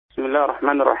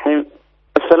Bismillahirrahmanirrahim.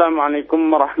 Assalamualaikum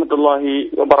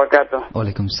warahmatullahi wabarakatuh.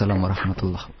 Waalaikumsalam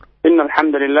warahmatullahi wabarakatuh. Innal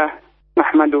hamdalillah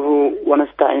nahmaduhu wa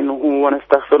nasta'inuhu wa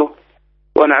nastaghfiruh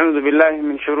wa na'udzu billahi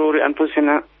min shururi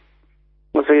anfusina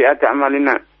wa sayyiati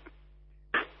a'malina.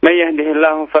 May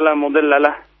yahdihillahu fala mudilla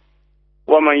lahu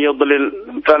wa man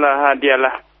yudlil fala hadiya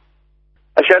lahu.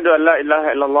 Asyhadu an la ilaha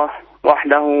illallah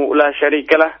wahdahu la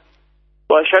syarika lah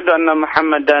wa asyhadu anna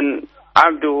Muhammadan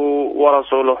abduhu wa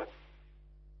rasuluh.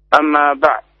 Amma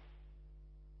ba'd.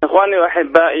 Ikhwani wa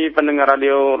ahibbai pendengar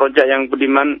radio Roja yang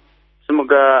budiman,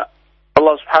 semoga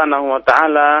Allah Subhanahu wa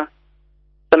taala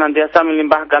senantiasa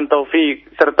melimpahkan taufik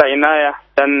serta inayah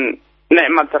dan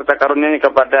nikmat serta karunia-Nya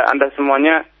kepada Anda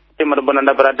semuanya dimanapun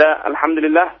Anda berada.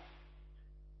 Alhamdulillah,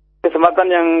 kesempatan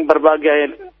yang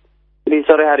berbahagia di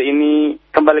sore hari ini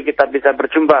kembali kita bisa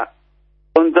berjumpa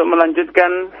untuk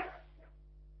melanjutkan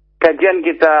kajian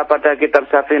kita pada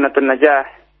kitab Safinatun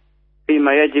Najah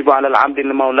Bima yajibu 'alal 'abdi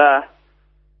al-maula.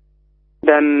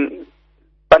 Dan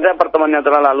pada pertemuan yang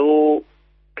telah lalu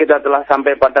kita telah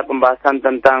sampai pada pembahasan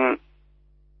tentang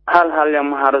hal-hal yang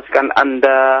mengharuskan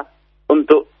Anda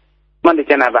untuk mandi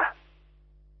janabah.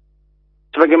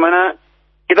 Sebagaimana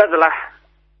kita telah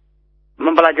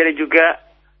mempelajari juga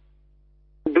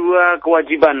dua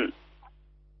kewajiban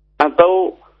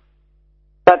atau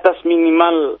batas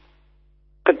minimal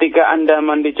ketika Anda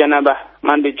mandi janabah,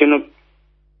 mandi junub.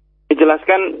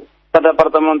 Dijelaskan pada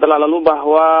pertemuan telah lalu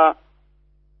bahwa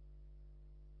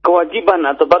kewajiban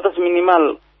atau batas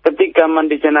minimal ketika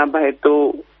mandi janabah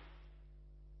itu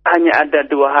hanya ada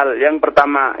dua hal. Yang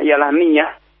pertama ialah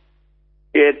niyah,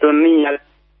 yaitu niat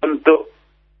untuk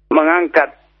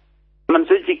mengangkat,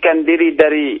 mensucikan diri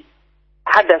dari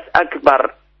hadas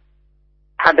akbar,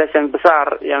 hadas yang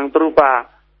besar yang berupa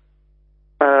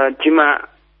jima,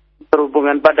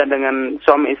 berhubungan badan dengan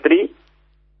suami istri,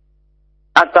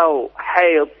 atau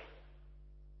haid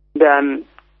dan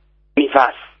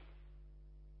nifas.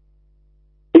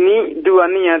 Ini dua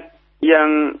niat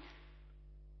yang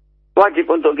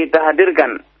wajib untuk kita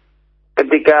hadirkan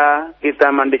ketika kita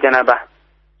mandi janabah.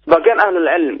 Sebagian ahlul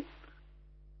ilm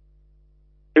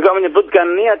juga menyebutkan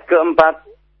niat keempat,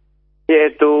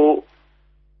 yaitu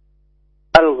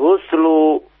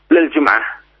al-ghuslu lil jum'ah,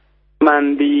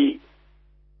 mandi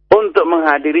untuk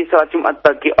menghadiri salat Jumat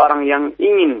bagi orang yang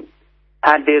ingin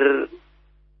hadir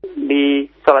di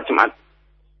salat Jumat.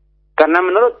 Karena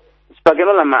menurut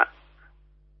sebagian ulama,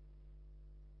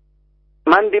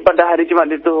 mandi pada hari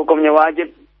Jumat itu hukumnya wajib,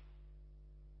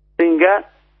 sehingga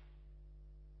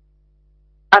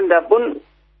Anda pun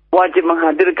wajib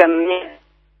menghadirkannya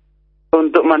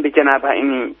untuk mandi janabah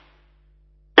ini.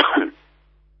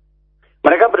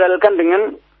 Mereka berdalilkan dengan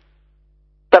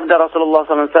sabda Rasulullah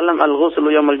SAW, al-ghuslu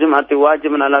yaumul jum'ati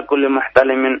wajibun ala kulli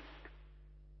muhtalimin.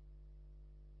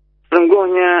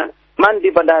 Sungguhnya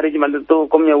mandi pada hari Jumat itu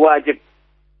hukumnya wajib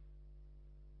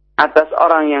atas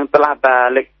orang yang telah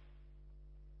balik.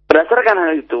 Berdasarkan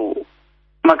hal itu,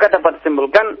 maka dapat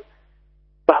disimpulkan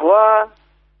bahwa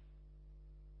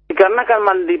dikarenakan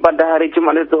mandi pada hari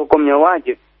Jumat itu hukumnya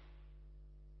wajib,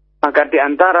 maka di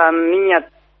antara niat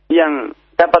yang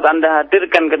dapat Anda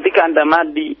hadirkan ketika Anda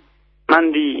mandi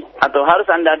atau harus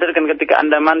Anda hadirkan ketika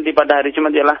Anda mandi pada hari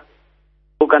Jumat ialah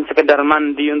bukan sekedar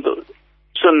mandi untuk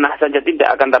sunnah saja,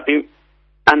 tidak, akan tapi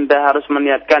Anda harus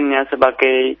meniatkannya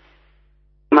sebagai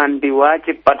mandi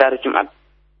wajib pada hari Jumat.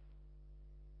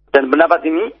 Dan pendapat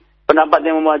ini, pendapat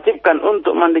yang mewajibkan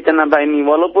untuk mandi janabah ini,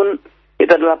 walaupun itu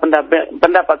adalah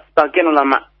pendapat sebagian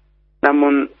ulama,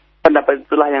 namun pendapat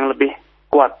itulah yang lebih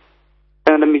kuat.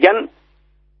 Dengan demikian,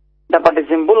 dapat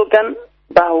disimpulkan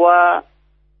bahwa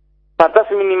batas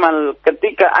minimal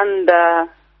ketika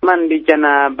Anda mandi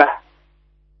janabah,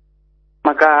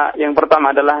 maka yang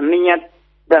pertama adalah niat,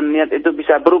 dan niat itu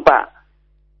bisa berupa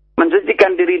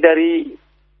mensucikan diri dari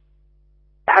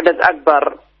hadas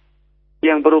akbar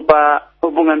yang berupa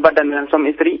hubungan badan dengan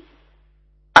suami istri,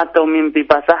 atau mimpi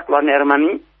basah keluarnya air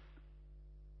mani,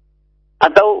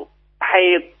 atau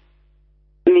haid,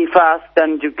 nifas,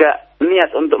 dan juga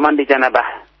niat untuk mandi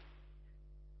janabah.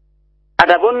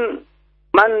 Adapun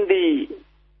mandi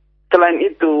selain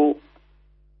itu,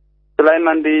 selain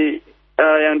mandi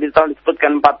yang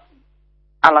disebutkan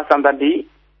 4 alasan tadi,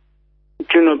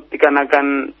 junub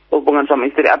dikarenakan hubungan suami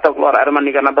istri, atau keluar air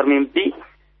mani karena bermimpi,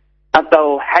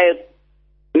 atau haid,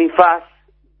 nifas,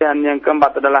 dan yang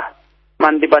keempat adalah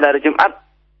mandi pada hari Jumat,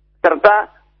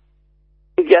 serta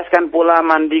dikiaskan pula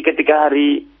mandi ketika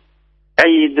hari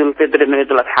Idul Fitri dan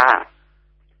Idul Adha.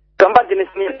 Keempat jenis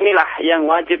inilah yang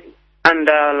wajib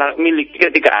Anda miliki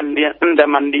ketika Anda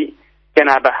mandi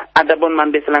janabah. Adapun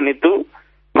mandi selain itu,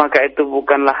 maka itu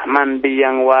bukanlah mandi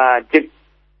yang wajib.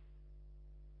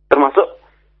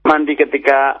 mandi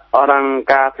ketika orang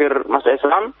kafir masuk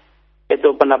Islam,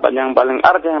 itu pendapat yang paling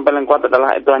arjah, yang paling kuat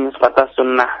adalah itu hanya sebatas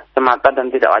sunnah semata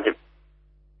dan tidak wajib.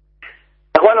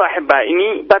 Akhwan wa ahibba,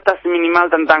 ini batas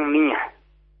minimal tentang niat.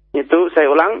 Itu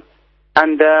saya ulang,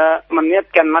 Anda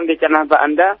meniatkan mandi janabah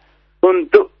Anda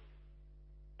untuk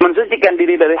mensucikan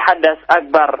diri dari hadas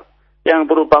akbar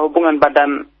yang berupa hubungan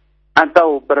badan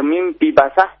atau bermimpi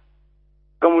basah.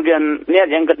 Kemudian niat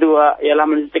yang kedua ialah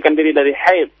mensucikan diri dari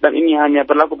haid, dan ini hanya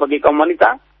berlaku bagi kaum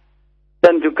wanita,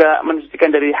 dan juga mensucikan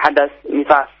dari hadas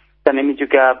nifas, dan ini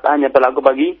juga hanya berlaku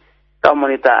bagi kaum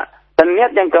wanita. Dan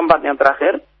niat yang keempat, yang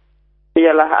terakhir,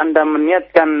 ialah Anda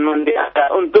meniatkan mandi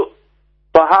Anda untuk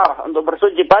taharah, untuk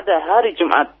bersuci pada hari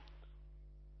Jumat,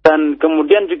 dan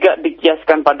kemudian juga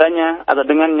dikiaskan padanya atau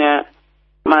dengannya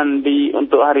mandi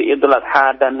untuk hari Idul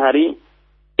Adha dan hari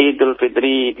Idul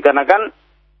Fitri, dikarenakan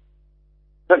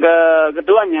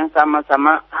keduanya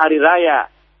sama-sama hari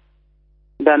raya.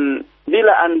 Dan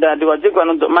bila Anda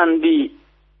diwajibkan untuk mandi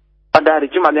pada hari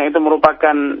Jumat, yang itu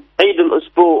merupakan Idul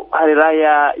Usbu, hari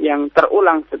raya yang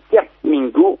terulang setiap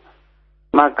minggu,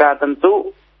 maka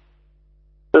tentu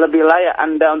lebih layak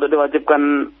Anda untuk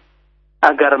diwajibkan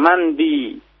agar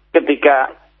mandi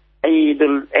ketika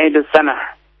Idul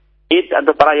Sunnah, Id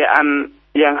atau perayaan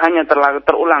yang hanya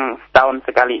terulang setahun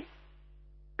sekali.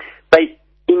 Baik,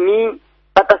 ini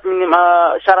batas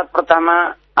minimal syarat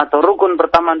pertama atau rukun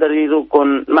pertama dari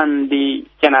rukun mandi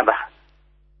janabah.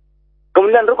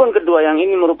 Kemudian rukun kedua yang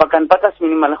ini merupakan batas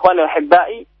minimal ikhwani wa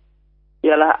hibbai,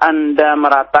 ialah Anda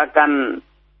meratakan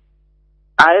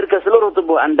air ke seluruh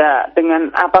tubuh Anda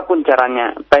dengan apapun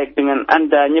caranya, baik dengan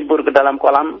Anda nyebur ke dalam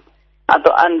kolam,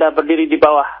 atau Anda berdiri di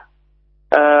bawah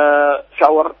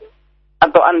shower,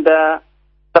 atau Anda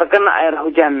terkena air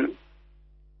hujan,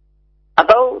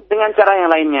 atau dengan cara yang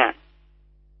lainnya.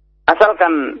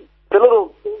 Asalkan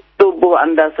seluruh tubuh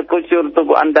Anda, sekujur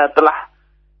tubuh Anda telah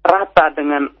rata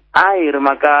dengan air,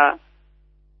 maka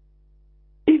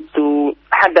itu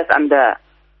hadas Anda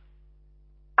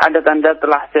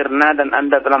telah sirna dan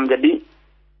Anda telah menjadi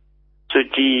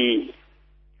suci.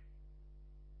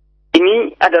 Ini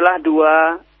adalah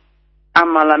dua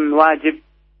amalan wajib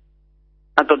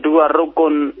atau dua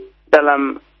rukun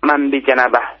dalam mandi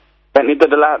janabah. Dan itu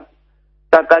adalah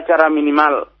tata cara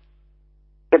minimal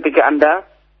ketika Anda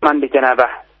mandi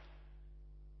janabah.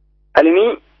 Hal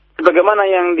ini sebagaimana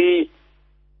yang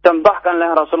dicontohkan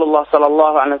oleh Rasulullah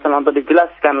sallallahu alaihi wasallam atau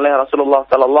dijelaskan oleh Rasulullah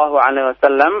sallallahu alaihi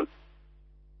wasallam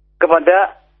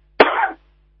kepada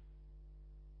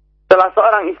salah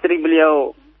seorang istri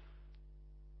beliau,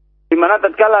 di mana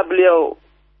tatkala beliau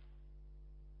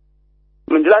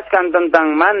menjelaskan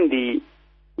tentang mandi,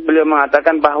 beliau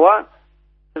mengatakan bahwa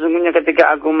sesungguhnya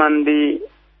ketika aku mandi,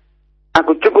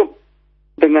 aku cukup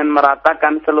dengan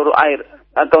meratakan seluruh air,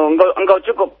 atau engkau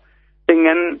cukup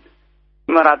dengan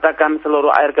meratakan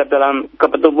seluruh air ke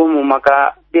tubuhmu,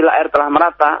 maka bila air telah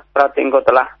merata, berarti engkau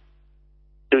telah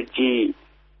suci.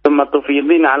 Tsumma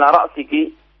tufidina ala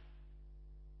ra'siki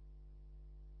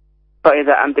fa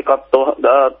idza anti qad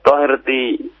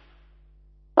tahirti.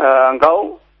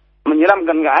 Engkau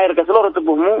menyiramkan air ke seluruh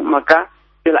tubuhmu, maka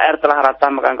bila air telah rata,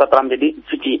 maka engkau telah menjadi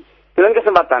suci. Dengan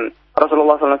kesempatan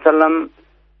Rasulullah SAW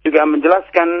juga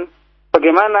menjelaskan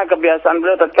bagaimana kebiasaan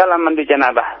beliau tatkala mandi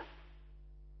janabah.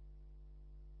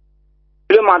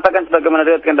 Beliau mengatakan sebagaimana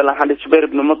diriwayatkan dalam hadis Jubair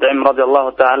bin Mut'im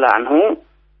radhiyallahu taala anhu,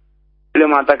 beliau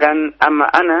mengatakan, amma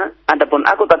ana, adapun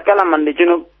aku tatkala mandi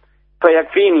junub,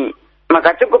 fayakfini,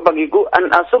 maka cukup bagiku an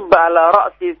asubba ala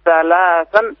ra'si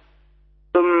salasan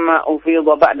thumma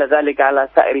ufidha ba'da dzalika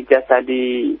ala sa'iri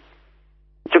jasadi.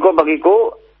 Cukup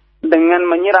bagiku dengan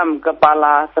menyiram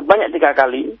kepala sebanyak 3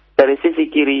 kali dari sisi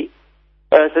kiri,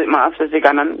 sisi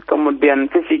kanan,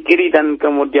 kemudian sisi kiri, dan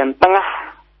kemudian tengah,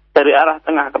 dari arah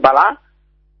tengah kepala,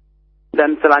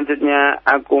 dan selanjutnya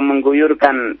aku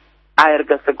mengguyurkan air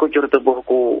ke sekujur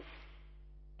tubuhku.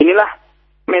 Inilah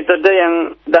metode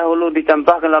yang dahulu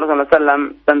dicontohkan oleh Rasulullah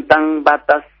SAW tentang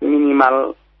batas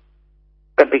minimal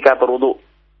ketika berwudu.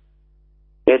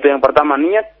 Yaitu yang pertama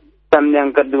niat, dan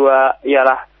yang kedua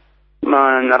ialah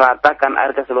meratakan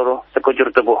air ke seluruh sekujur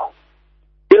tubuh.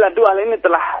 Bila dua hal ini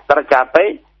telah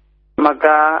tercapai,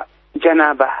 maka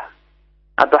janabah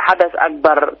atau hadas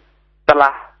akbar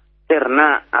telah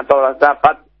sirna atau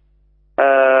dapat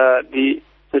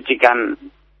disucikan.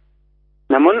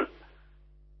 Namun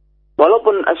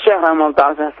walaupun Syekh rahimahullah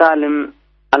ta'ala Salim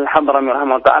Al-Hadrami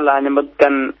rahimahullah ta'ala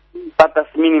menyebutkan batas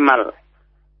minimal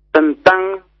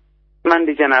tentang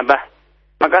mandi janabah,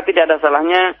 maka tidak ada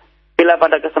salahnya bila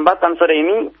pada kesempatan sore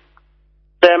ini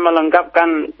saya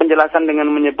melengkapkan penjelasan dengan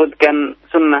menyebutkan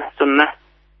sunnah-sunnah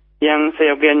yang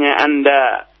seyogianya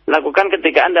Anda lakukan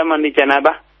ketika Anda mandi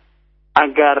janabah,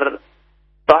 agar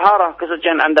taharah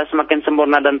kesucian Anda semakin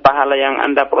sempurna dan pahala yang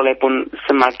Anda peroleh pun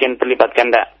semakin terlipat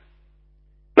ganda.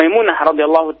 Maimunah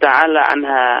radhiyallahu taala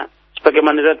anha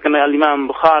sebagaimana diriwayatkan oleh Imam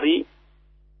Bukhari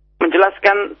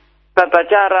menjelaskan tata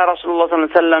cara Rasulullah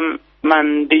SAW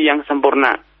mandi yang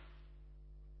sempurna.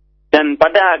 Dan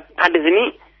pada hadis ini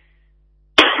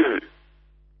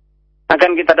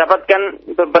akan kita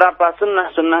dapatkan beberapa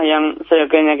sunnah-sunnah yang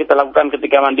seyogyanya kita lakukan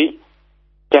ketika mandi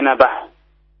janabah.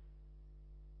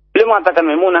 Beliau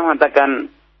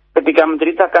mengatakan ketika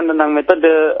menceritakan tentang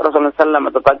metode Rasulullah SAW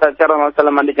atau tata cara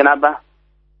Rasulullah SAW mandi janabah,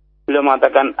 beliau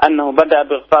mengatakan annahu bada'a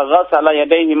bi ghassala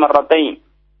yadayhi marratain.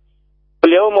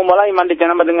 Beliau memulai mandi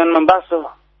janabah dengan membasuh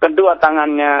kedua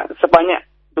tangannya sebanyak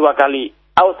 2 kali,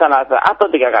 atau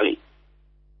 3 kali.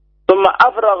 Tsumma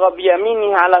afragha bi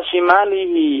yaminihi ala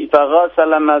shimalihi fa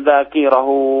ghassala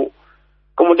madhakirahu.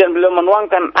 Kemudian beliau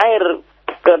menuangkan air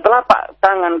ke telapak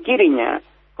tangan kirinya,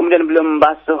 kemudian beliau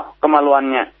membasuh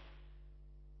kemaluannya.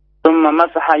 Tsumma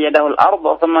masaha yadahu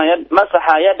al-ardh, tsumma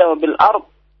masaha yadahu bil ardh.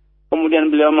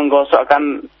 Kemudian beliau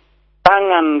menggosokkan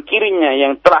tangan kirinya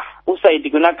yang telah usai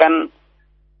digunakan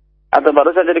atau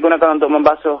baru saja digunakan untuk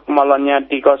membasuh kemaluannya,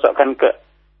 digosokkan ke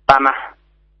tanah.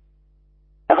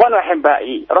 Ikhwan wa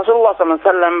hibbai, Rasulullah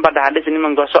SAW pada hadis ini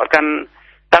menggosokkan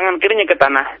tangan kirinya ke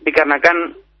tanah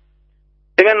dikarenakan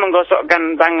dengan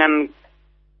menggosokkan tangan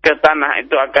ke tanah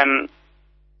itu akan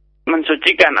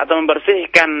mensucikan atau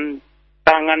membersihkan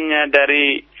tangannya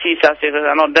dari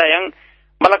sisa-sisa noda yang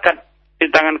melekat di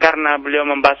tangan karena beliau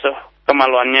membasuh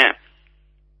kemaluannya.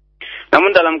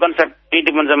 Namun dalam konsep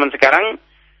kehidupan zaman sekarang,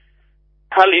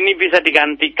 hal ini bisa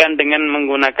digantikan dengan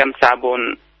menggunakan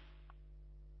sabun.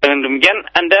 Dengan demikian,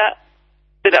 Anda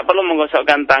tidak perlu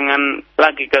menggosokkan tangan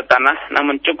lagi ke tanah,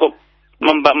 namun cukup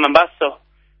membasuh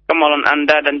kemaluan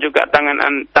Anda dan juga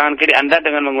tangan kiri Anda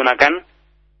dengan menggunakan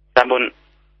sabun.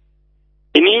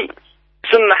 Ini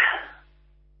sunnah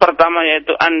pertama,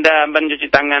 yaitu Anda mencuci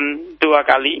tangan 2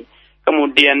 kali.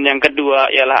 Kemudian yang kedua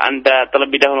ialah Anda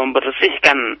terlebih dahulu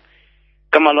membersihkan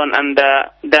kemaluan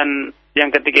Anda. Dan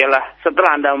yang ketiga ialah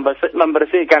setelah Anda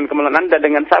membersihkan kemaluan Anda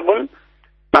dengan sabun,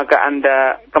 maka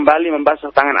Anda kembali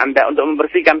membasuh tangan Anda untuk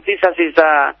membersihkan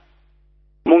sisa-sisa,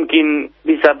 mungkin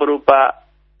bisa berupa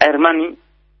air mani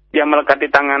yang melekat di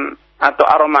tangan, atau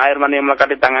aroma air mani yang melekat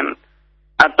di tangan,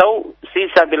 atau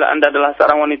sisa bila Anda adalah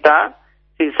seorang wanita,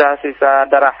 sisa-sisa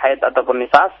darah haid ataupun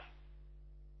nifas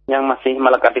yang masih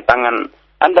melekat di tangan.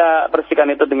 Anda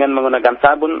bersihkan itu dengan menggunakan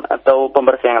sabun atau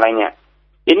pembersih yang lainnya.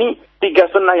 Ini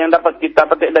 3 sunnah yang dapat kita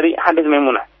petik dari hadis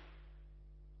Maimunah.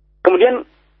 Kemudian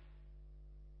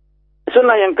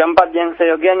sunnah yang keempat yang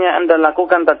seyogyanya Anda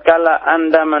lakukan tatkala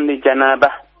Anda mandi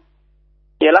janabah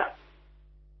ialah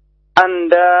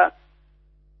Anda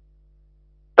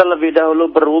terlebih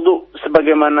dahulu berwudu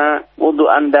sebagaimana wudu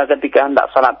Anda ketika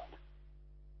hendak salat.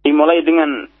 Dimulai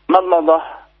dengan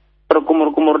madmadah,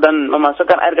 berkumur-kumur dan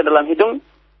memasukkan air ke dalam hidung,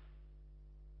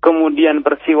 kemudian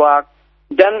bersiwak,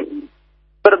 dan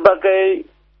berbagai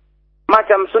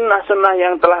macam sunnah-sunnah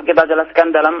yang telah kita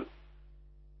jelaskan dalam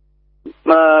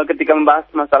ketika membahas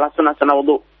masalah sunnah-sunnah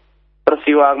wudu,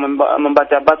 bersiwak,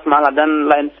 membaca basmalah dan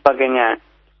lain sebagainya.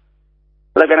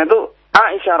 Oleh karena itu,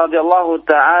 Aisyah radhiyallahu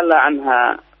taala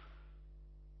anha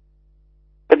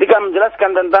ketika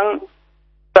menjelaskan tentang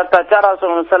tata cara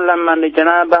Rasulullah SAW mandi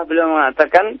janabah, beliau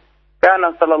mengatakan,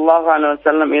 "Kana sallallahu alaihi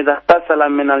wasallam idza ihtasala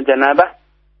min al-janabah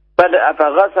bada'a fa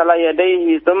ghassala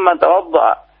yadayhi thumma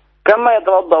tawadda'a kama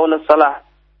yatawadda'u lis-salah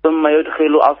thumma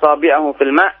yudkhilu asabi'ahu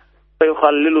fil ma' fa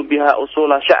yukhallilu biha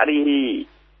usula sya'rihi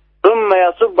thumma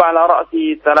yasubbu 'ala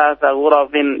ra'sihi 3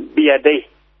 ghurafin bi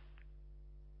yadayhi."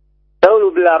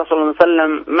 Dahulu bila Rasulullah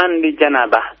SAW mandi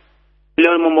janabah,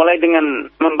 beliau memulai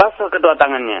dengan membasuh kedua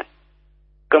tangannya.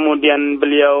 Kemudian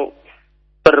beliau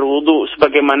berwudu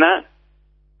sebagaimana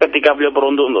ketika beliau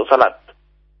berwudu untuk salat.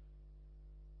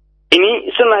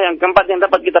 Ini sunnah yang keempat yang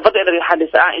dapat kita petik dari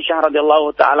hadis Aisyah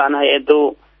radhiyallahu taala anha,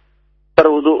 yaitu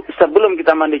berwudu sebelum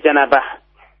kita mandi janabah.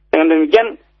 Dengan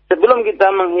demikian, sebelum kita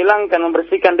menghilangkan,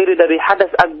 membersihkan diri dari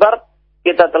hadas akbar,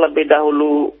 kita terlebih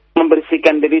dahulu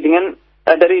membersihkan diri dengan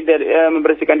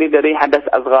membersihkan diri dari hadas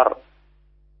asghar.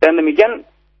 Dan demikian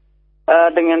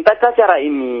dengan tata cara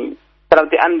ini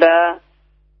berarti Anda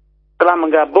telah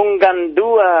menggabungkan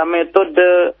 2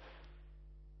 metode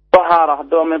taharah,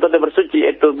 2 metode bersuci,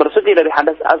 yaitu bersuci dari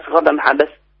hadas asghar dan hadas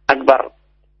akbar.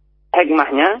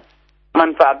 Hikmahnya,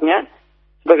 manfaatnya,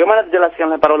 sebagaimana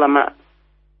dijelaskan oleh para ulama,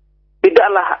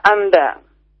 tidaklah Anda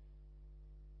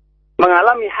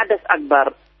mengalami hadas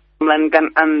akbar,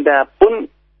 melainkan Anda pun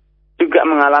juga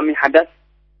mengalami hadas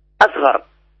asghar.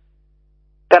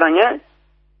 Karenanya,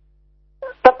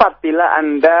 tepat bila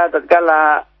Anda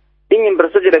tatkala ingin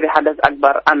bersuci dari hadas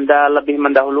akbar, Anda lebih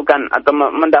mendahulukan atau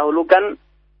mendahulukan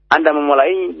Anda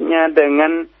memulainya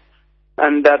dengan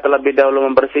Anda terlebih dahulu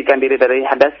membersihkan diri dari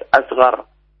hadas asghar.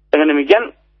 Dengan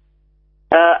demikian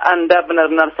Anda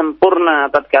benar-benar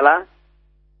sempurna tatkala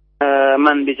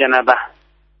mandi janabah.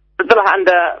 Setelah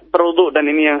Anda berwudu, dan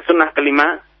ini yang sunnah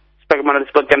kelima sebagaimana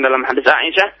disebutkan dalam hadis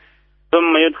Aisyah,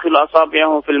 thumma yudkhilu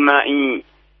asabi'ahu fil ma'i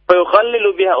fa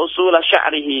yukhallilu biha usul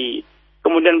sya'rihi.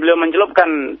 Kemudian beliau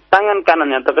mencelupkan tangan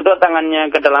kanannya atau kedua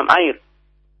tangannya ke dalam air,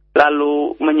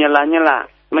 lalu menyela-nyela,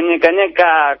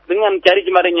 menyeka-nyeka dengan jari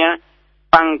jemarinya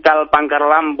pangkal-pangkal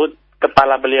rambut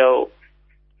kepala beliau.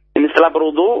 Ini setelah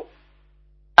berwudu,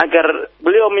 agar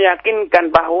beliau meyakinkan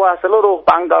bahwa seluruh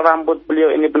pangkal rambut beliau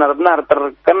ini benar-benar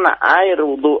terkena air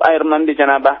wudu, air mandi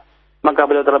janabah, maka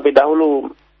beliau terlebih dahulu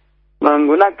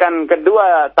menggunakan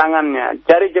kedua tangannya,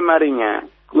 jari jemarinya,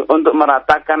 untuk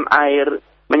meratakan air,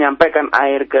 menyampaikan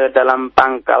air ke dalam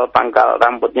pangkal-pangkal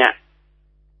rambutnya.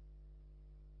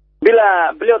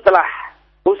 Bila beliau telah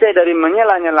usai dari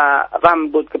menyela-nyela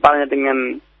rambut kepalanya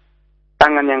dengan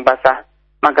tangan yang basah,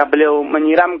 maka beliau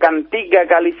menyiramkan 3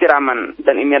 kali siraman.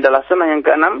 Dan ini adalah sunnah yang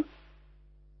ke-6.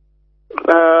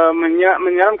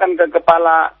 Menyiramkan ke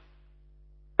kepala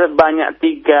sebanyak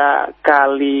 3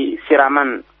 kali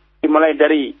siraman. Dimulai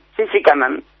dari sisi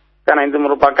kanan, karena itu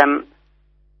merupakan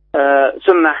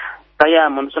sunnah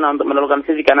tayammum, sunnah untuk mendahulukan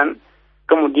sisi kanan.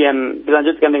 Kemudian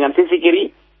dilanjutkan dengan sisi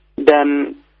kiri,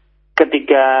 dan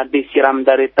ketiga disiram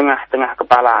dari tengah-tengah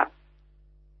kepala.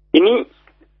 Ini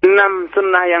 6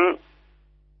 sunnah yang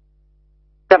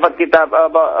dapat kita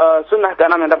sunnah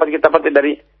ke-6 yang dapat kita petik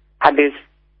dari hadis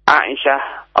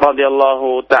Aisyah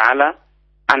radhiyallahu taala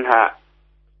anha.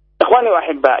 Ikhwani wa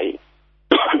ahibbai.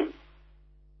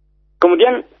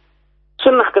 Kemudian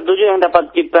sunnah ke-7 yang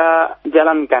dapat kita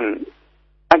jalankan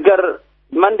agar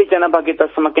mandi janabah kita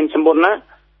semakin sempurna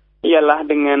ialah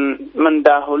dengan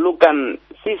mendahulukan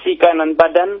sisi kanan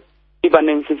badan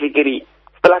dibanding sisi kiri.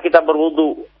 Setelah kita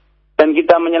berwudu dan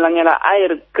kita menyela-nyela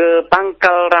air ke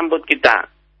pangkal rambut kita,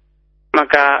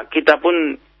 maka kita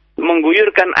pun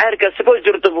mengguyurkan air ke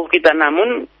sekujur tubuh kita,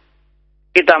 namun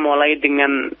kita mulai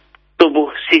dengan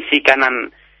tubuh sisi kanan.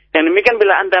 Yang demikian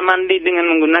bila Anda mandi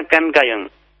dengan menggunakan gayung,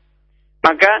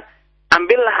 maka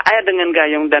ambillah air dengan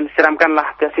gayung dan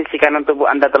siramkanlah ke sisi kanan tubuh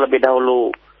Anda terlebih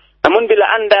dahulu. Namun bila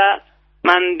Anda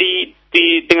mandi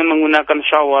dengan menggunakan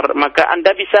shower, maka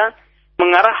Anda bisa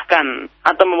mengarahkan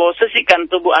atau memposisikan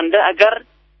tubuh Anda agar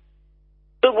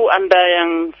tubuh Anda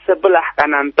yang sebelah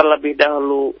kanan terlebih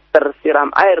dahulu tersiram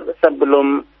air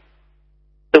sebelum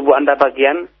tubuh Anda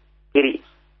bagian kiri.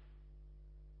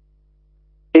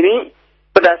 Ini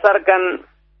berdasarkan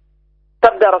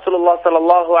sabda Rasulullah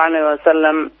sallallahu alaihi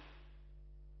wasallam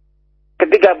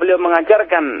ketika beliau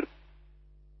mengajarkan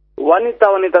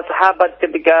wanita-wanita sahabat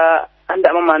ketika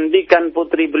hendak memandikan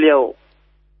putri beliau,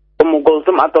 Ummu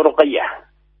Kulsum atau Ruqayyah.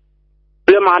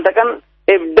 Beliau mengatakan,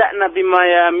 ibda'na bima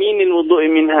yaminil wudu'i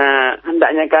minha.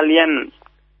 Hendaknya kalian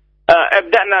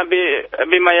ibda'na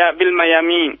bil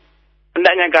mayamin.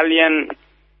 Hendaknya kalian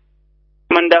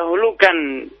mendahulukan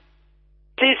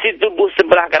sisi tubuh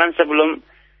sebelah kanan sebelum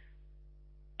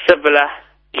sebelah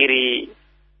kiri.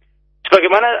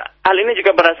 Sebagaimana hal ini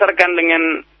juga berdasarkan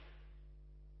dengan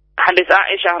hadis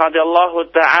Aisyah radhiyallahu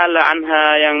taala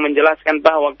anha yang menjelaskan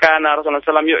bahwa kana Rasulullah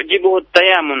SAW yu'jibuhu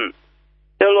tayamun.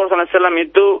 Rasulullah SAW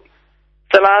itu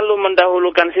selalu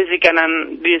mendahulukan sisi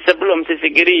kanan di sebelum sisi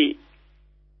kiri,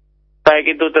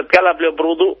 baik itu tatkala beliau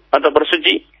berwudu atau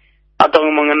bersuci, atau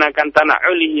mengenakan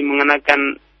tana'ulihi,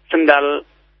 mengenakan sendal,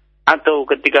 atau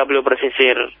ketika beliau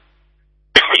bersisir.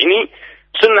 Ini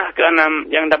sunnah ke-6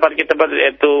 yang dapat kita baca,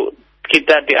 yaitu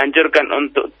kita dianjurkan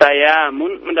untuk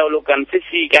tayamun, mendahulukan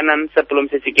sisi kanan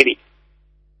sebelum sisi kiri.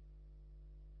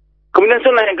 Kemudian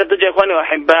sunnah yang ke-7, ikhwani wa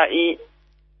ahibbai,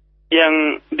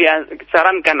 yang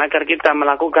disarankan agar kita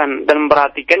melakukan dan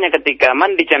memperhatikannya ketika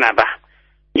mandi janabah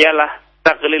ialah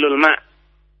taqlilul ma',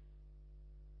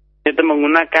 itu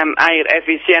menggunakan air,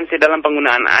 efisiensi dalam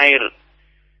penggunaan air.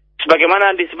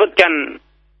 Sebagaimana disebutkan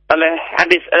oleh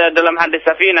hadis dalam hadis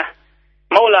Safinah,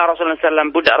 Maula Rasulullah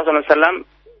SAW, budak Rasulullah SAW,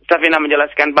 Safinah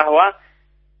menjelaskan bahwa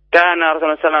kana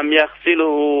Rasulullah SAW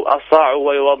yaghsiluhu as-sa'u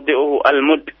wa yuwaddi'uhu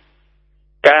al-mud.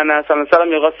 Kana Rasulullah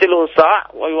SAW yaghsiluhu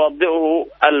as-sa' wa yuwaddi'uhu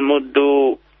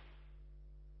al-muddu.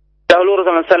 Dahulu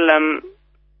Rasulullah SAW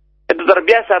itu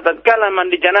terbiasa tatkala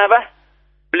mandi janabah,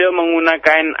 beliau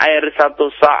menggunakan air 1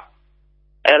 sa'.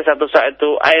 Air 1 sa'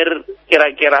 itu air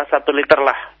kira-kira 1 liter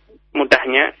lah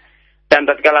mudahnya. Dan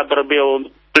tatkala beliau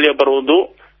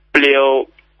berwudu, beliau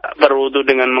berwudu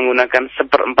dengan menggunakan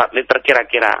 1/4 liter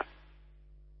kira-kira.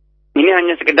 Ini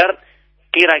hanya sekedar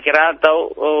kira-kira atau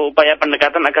upaya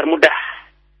pendekatan agar mudah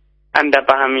Anda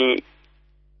pahami.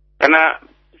 Karena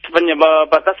sebenarnya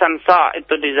batasan sa'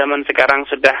 itu di zaman sekarang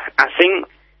sudah asing,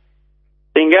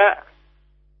 sehingga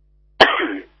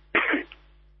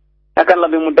akan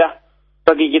lebih mudah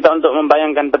bagi kita untuk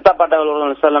membayangkan betapa dahulu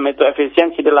Rasulullah SAW itu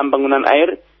efisiensi dalam penggunaan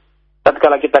air.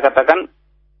 Tatkala kita katakan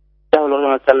dahulu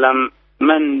Rasulullah SAW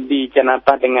mandi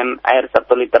janabah dengan air 1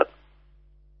 liter.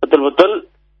 Betul-betul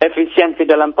efisiensi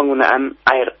dalam penggunaan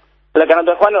air. Oleh karena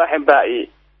itu, ikhwan wa ahibbai,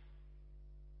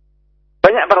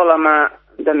 banyak para ulama,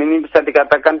 dan ini bisa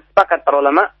dikatakan sepakat para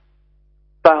ulama,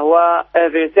 bahwa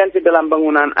efisiensi dalam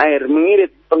penggunaan air,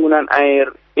 mengirit penggunaan air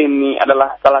ini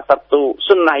adalah salah satu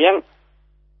sunnah yang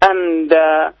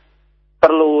Anda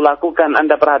perlu lakukan,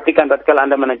 Anda perhatikan tatkala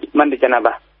Anda mandi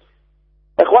janabah.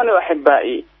 Ikhwani wa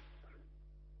ahibbai,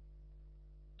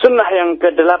 sunnah yang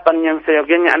ke-8 yang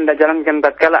seyogyanya Anda jalankan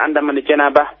tatkala Anda mandi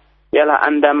janabah ialah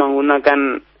Anda menggunakan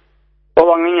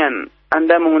pewangian,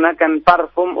 Anda menggunakan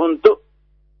parfum untuk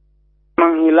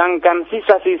menghilangkan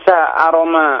sisa-sisa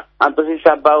aroma atau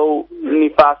sisa bau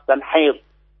nifas dan haid.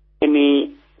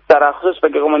 Ini secara khusus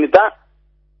bagi kaum wanita,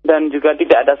 dan juga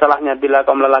tidak ada salahnya bila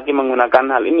kaum lelaki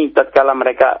menggunakan hal ini tatkala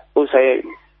mereka usai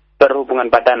berhubungan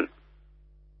badan.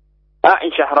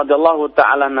 Aisyah radhiyallahu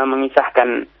ta'ala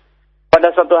mengisahkan, pada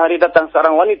suatu hari datang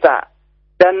seorang wanita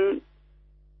dan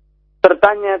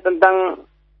bertanya tentang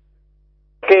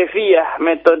kaifiyah,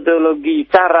 metodologi,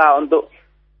 cara untuk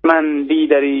mandi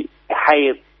dari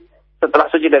haid, setelah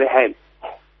suci dari haid.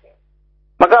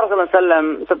 Maka Rasulullah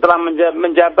SAW setelah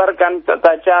menjabarkan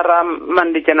tata cara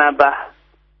mandi janabah,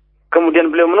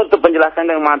 kemudian beliau menutup penjelasan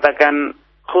dengan mengatakan,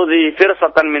 khudhi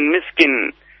firsatan min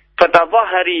miskin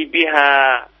fatadhahari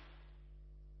biha,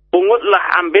 pungutlah,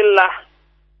 ambillah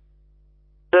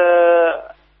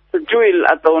sejuil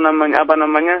atau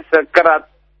sekerat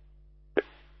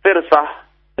firsah,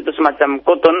 itu semacam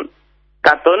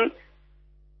katun,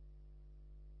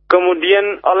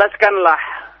 kemudian oleskanlah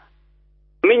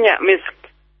minyak misk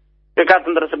ke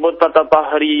katun tersebut,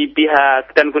 fatadhahari biha,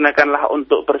 dan gunakanlah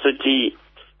untuk bersuci.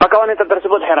 Maka wanita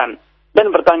tersebut heran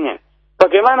dan bertanya,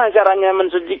 bagaimana caranya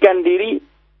mensucikan diri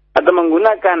atau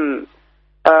menggunakan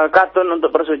katun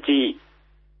untuk bersuci?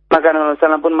 Maka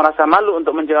Rasulullah SAW pun merasa malu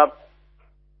untuk menjawab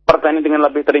pertanyaan dengan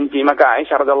lebih terinci. Maka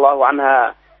Aisyah radhiyallahu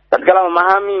anha tatkala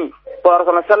memahami bahwa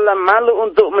Rasulullah SAW malu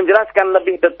untuk menjelaskan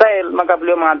lebih detail, maka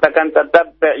beliau mengatakan,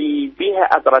 tatabba'i biha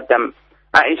asradam.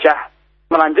 Aisyah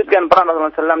melanjutkan peran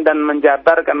Rasulullah SAW dan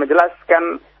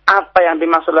menjelaskan apa yang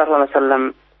dimaksud Rasulullah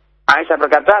SAW. Aisyah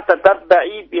berkata,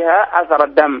 tatabba'i biha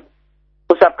asradam.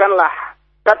 Usapkanlah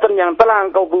katun yang telah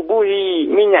engkau bubuhi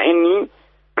minyak ini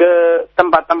ke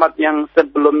tempat-tempat yang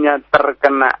sebelumnya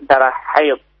terkena darah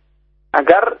haid,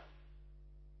 agar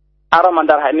aroma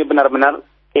darah ini benar-benar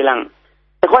hilang.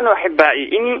 Ikhwan wa ahibbai,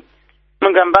 ini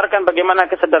menggambarkan bagaimana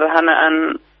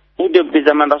kesederhanaan hidup di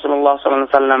zaman Rasulullah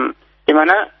SAW, di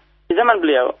mana di zaman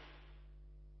beliau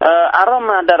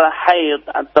aroma darah haid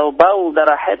atau bau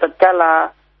darah haid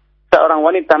tatkala seorang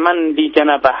wanita mandi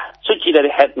janabah, suci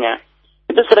dari haidnya,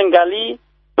 itu seringkali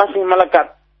masih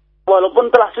melekat,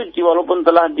 walaupun telah suci, walaupun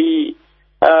telah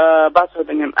dibasuh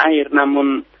dengan air,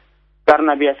 namun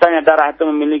karena biasanya darah itu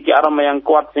memiliki aroma yang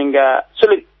kuat sehingga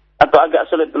sulit atau agak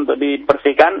sulit untuk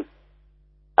dibersihkan.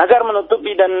 Agar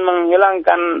menutupi dan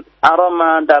menghilangkan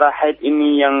aroma darah haid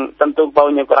ini yang tentu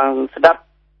baunya kurang sedap,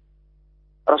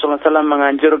 Rasulullah SAW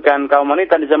menganjurkan kaum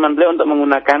wanita di zaman beliau untuk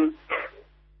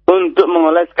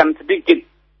mengoleskan sedikit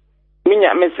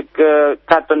minyak misk ke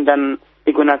katun dan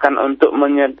digunakan untuk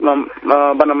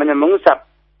mengusap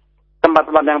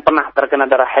tempat-tempat yang pernah terkena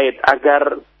darah haid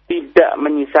agar tidak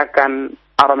menyisakan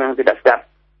aroma yang tidak sedap.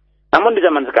 Namun di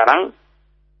zaman sekarang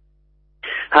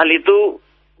hal itu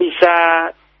bisa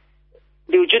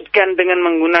diwujudkan dengan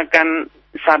menggunakan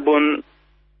sabun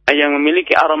yang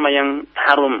memiliki aroma yang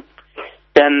harum.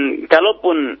 Dan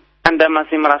kalaupun Anda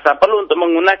masih merasa perlu untuk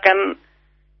menggunakan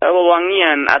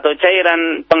wewangian atau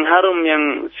cairan pengharum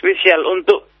yang spesial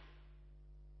untuk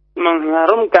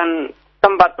mengharumkan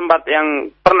tempat-tempat yang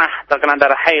pernah terkena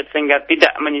darah haid sehingga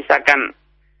tidak menyisakan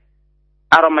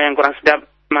aroma yang kurang sedap,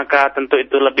 maka tentu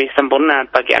itu lebih sempurna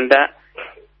bagi Anda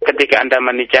ketika Anda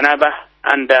mandi janabah,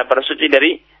 Anda bersuci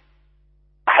dari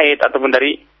haid ataupun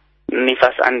dari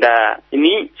nifas Anda.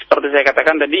 Ini seperti saya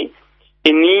katakan tadi,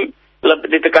 ini lebih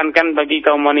ditekankan bagi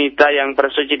kaum wanita yang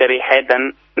bersuci dari haid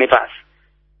dan nifas.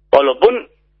 Walaupun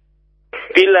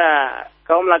bila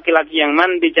kaum laki-laki yang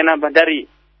mandi janabah dari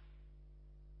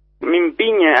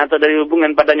mimpinya atau dari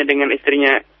hubungan padanya dengan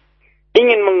istrinya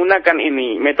ingin menggunakan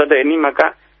metode ini,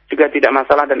 maka juga tidak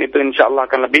masalah, dan itu insya Allah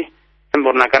akan lebih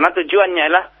sempurna. Karena tujuannya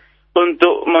adalah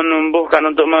untuk menumbuhkan,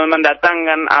 untuk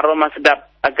mendatangkan aroma sedap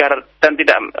agar dan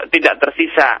tidak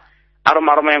tersisa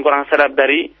aroma-aroma yang kurang sedap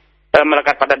dari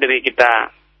melekat pada diri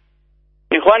kita.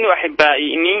 Ikhwani wa hibbai,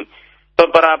 ini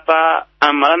beberapa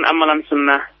amalan-amalan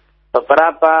sunnah,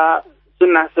 beberapa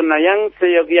sunnah-sunnah yang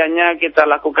seyogianya kita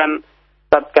lakukan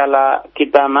tatkala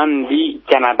kita mandi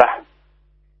janabah.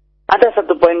 Ada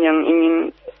satu poin yang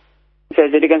ingin saya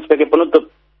jadikan sebagai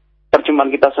penutup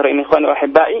perjumpaan kita sore ini, ikhwan wa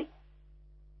hibbai,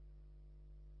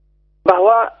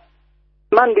 bahwa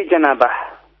mandi janabah,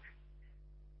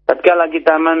 tatkala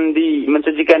kita mandi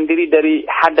mensucikan diri dari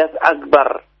hadas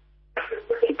akbar,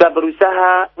 kita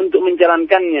berusaha untuk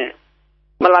menjalankannya,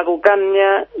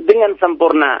 melakukannya dengan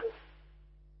sempurna,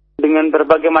 dengan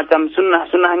berbagai macam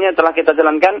sunnah-sunnahnya telah kita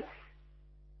jalankan.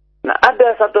 Nah,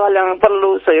 ada satu hal yang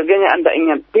perlu seyogianya Anda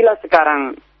ingat. Bila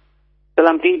sekarang,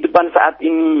 dalam kehidupan saat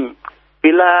ini,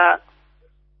 bila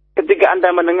ketika Anda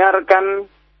mendengarkan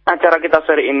acara kita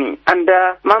sore ini,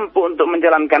 Anda mampu untuk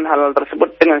menjalankan hal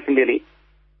tersebut dengan sendiri.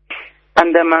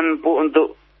 Anda mampu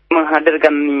untuk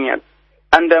menghadirkan niat.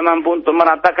 Anda mampu untuk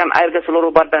meratakan air ke seluruh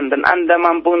badan. Dan Anda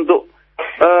mampu untuk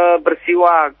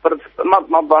bersiwak,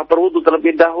 berwudu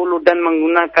terlebih dahulu dan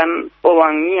menggunakan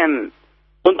pewangian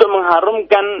untuk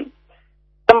mengharumkan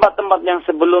tempat-tempat yang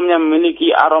sebelumnya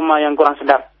memiliki aroma yang kurang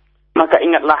sedap. Maka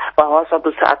ingatlah bahwa suatu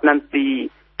saat nanti,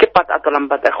 cepat atau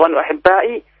lambat, ikhwan wa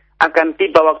hibbai, akan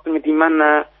tiba waktunya di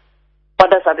mana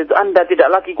pada saat itu Anda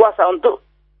tidak lagi kuasa untuk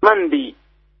mandi.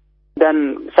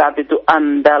 Dan saat itu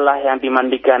Anda lah yang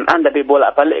dimandikan. Anda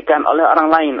dibolak-balikkan oleh orang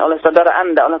lain, oleh saudara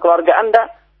Anda, oleh keluarga Anda.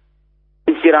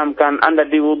 Disiramkan, Anda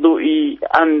diwudui,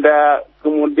 Anda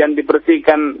kemudian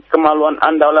dibersihkan kemaluan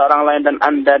Anda oleh orang lain, dan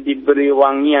Anda diberi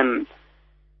wangian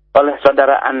oleh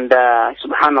saudara Anda.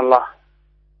 Subhanallah.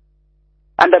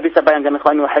 Anda bisa bayangkan,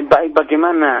 ikhwan wa hibbai,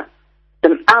 bagaimana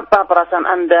dan apa perasaan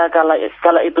Anda kala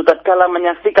itu tatkala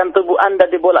menyaksikan tubuh Anda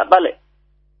dibolak-balik.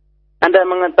 Anda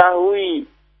mengetahui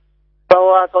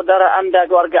bahwa saudara Anda,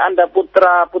 keluarga Anda,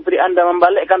 putra-putri Anda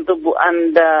membalikkan tubuh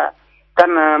Anda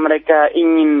karena mereka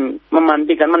ingin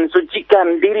memandikan,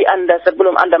 mensucikan diri Anda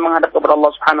sebelum Anda menghadap kepada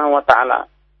Allah Subhanahu wa taala.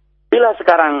 Bila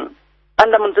sekarang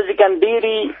Anda mensucikan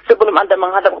diri sebelum Anda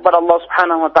menghadap kepada Allah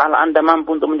Subhanahu wa taala, Anda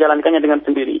mampu untuk menjalankannya dengan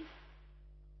sendiri.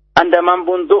 Anda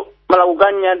mampu untuk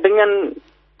melakukannya dengan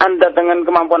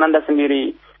kemampuan Anda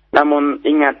sendiri. Namun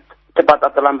ingat, cepat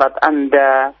atau lambat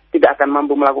Anda tidak akan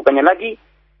mampu melakukannya lagi,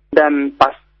 dan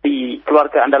pasti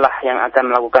keluarga Anda lah yang akan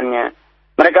melakukannya.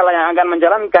 Mereka lah yang akan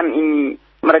menjalankan ini.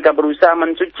 Mereka berusaha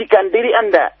mensucikan diri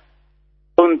Anda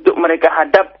untuk mereka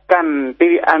hadapkan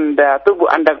diri Anda,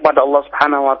 tubuh Anda kepada Allah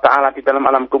Subhanahu wa taala di dalam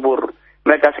alam kubur.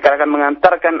 Mereka sekarang akan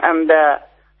mengantarkan Anda,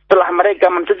 setelah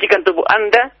mereka mensucikan tubuh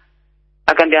Anda,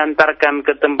 akan diantarkan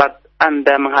ke tempat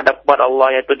Anda menghadap kepada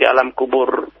Allah, yaitu di alam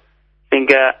kubur.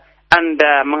 Sehingga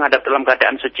Anda menghadap dalam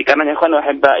keadaan suci. Karena ikhwan wa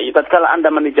hibbai, tatkala Anda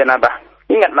mandi janabah,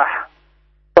 ingatlah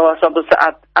bahwa suatu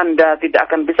saat Anda tidak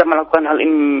akan bisa melakukan hal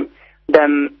ini,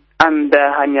 dan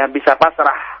Anda hanya bisa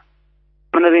pasrah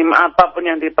menerima apapun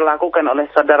yang diperlakukan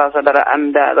oleh saudara-saudara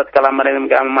Anda tatkala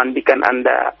mereka memandikan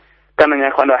Anda.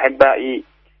 Karena ikhwan wa hibbai,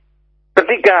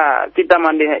 ketika kita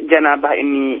mandi janabah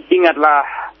ini,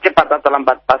 ingatlah, cepat atau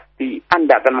lambat pasti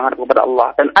Anda akan menghadap kepada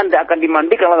Allah, dan Anda akan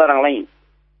dimandikan oleh orang lain.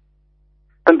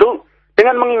 Tentu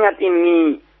dengan mengingat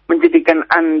ini menjadikan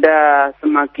Anda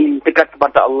semakin dekat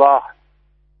kepada Allah,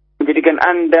 menjadikan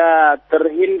Anda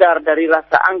terhindar dari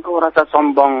rasa angkuh, rasa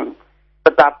sombong.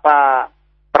 Betapa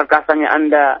perkasanya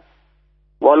Anda,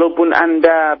 walaupun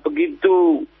Anda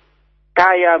begitu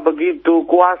kaya, begitu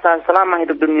kuasa selama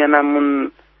hidup dunia,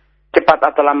 namun cepat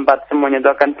atau lambat semuanya itu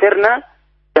akan sirna,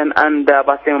 dan Anda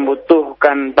pasti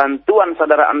membutuhkan bantuan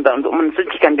saudara Anda untuk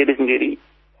mensucikan diri sendiri,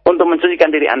 untuk mensucikan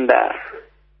diri Anda.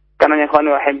 Karena ikhwan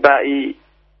wa hibbai,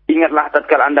 ingatlah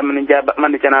tatkala Anda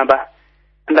mandi janabah,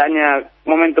 hendaknya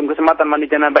momentum kesempatan mandi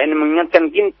janabah ini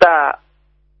mengingatkan kita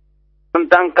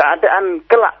tentang keadaan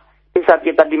kelak di saat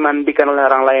kita dimandikan oleh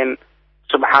orang lain.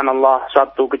 Subhanallah,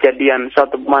 suatu kejadian,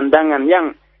 suatu pemandangan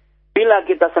yang bila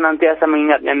kita senantiasa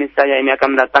mengingatnya, niscaya ini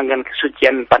akan mendatangkan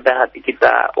kesucian pada hati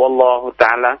kita. Wallahu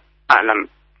ta'ala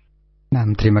a'lam. Nah,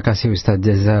 terima kasih Ustaz,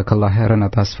 jazakallah khairan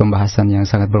atas pembahasan yang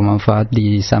sangat bermanfaat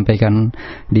disampaikan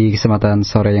di kesempatan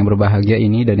sore yang berbahagia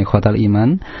ini. Dan ikhwatal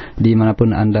iman,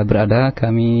 dimanapun Anda berada,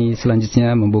 kami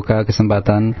selanjutnya membuka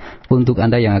kesempatan untuk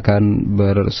Anda yang akan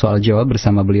bersoal jawab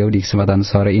bersama beliau di kesempatan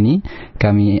sore ini.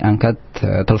 Kami angkat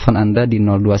telepon Anda di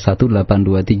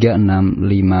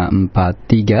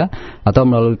 0218236543 atau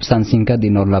melalui pesan singkat di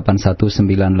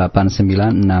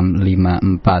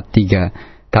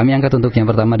 0819896543. Kami angkat untuk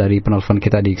yang pertama dari penelpon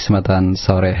kita di kesempatan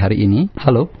sore hari ini.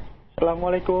 Halo.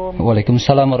 Assalamualaikum.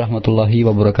 Waalaikumsalam warahmatullahi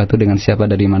wabarakatuh. Dengan siapa,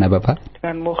 dari mana Bapak?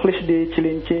 Dengan Mukhlis di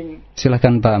Cilincing.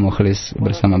 Silakan Pak Mukhlis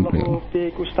bersama beliau.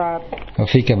 Ustaz.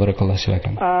 Fika barakallah,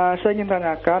 silakan. Saya ingin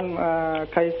tanyakan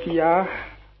kaifiah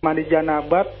mandi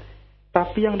janabah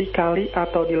tapi yang di kali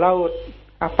atau di laut.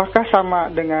 Apakah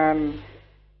sama dengan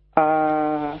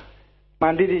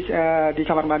mandi di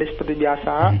kamar mandi seperti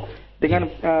biasa dengan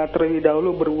terlebih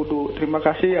dahulu berwudu? Terima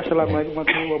kasih. Assalamualaikum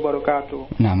warahmatullahi wabarakatuh.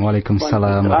 Nah,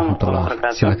 waalaikumsalam warahmatullahi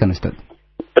wabarakatuh. Silakan Ustaz.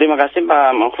 Terima kasih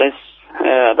Pak Mukhlis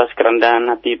atas kerendahan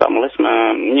hati Pak Mukhlis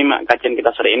menyimak kajian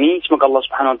kita sore ini. Semoga Allah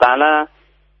Subhanahu wa taala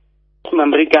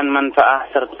memberikan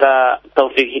manfaat serta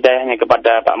taufik hidayahnya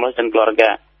kepada Pak Mukhlis dan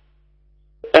keluarga.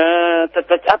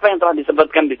 Apa yang telah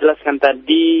disebutkan, dijelaskan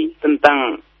tadi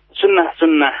tentang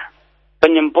sunnah-sunnah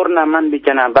penyempurna mandi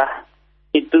janabah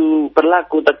itu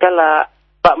berlaku tatkala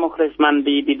Pak Mukhlis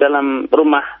mandi di dalam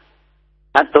rumah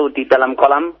atau di dalam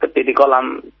kolam, di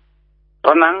kolam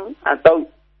renang atau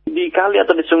di kali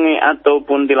atau di sungai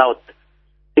ataupun di laut.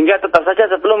 Hingga tetap saja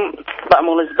sebelum Pak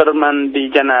Mukhlis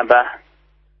bermandi janabah,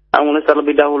 Pak Mukhlis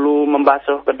terlebih dahulu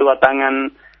membasuh kedua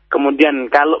tangan. Kemudian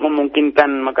kalau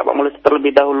memungkinkan maka Pak Mukhlis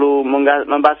terlebih dahulu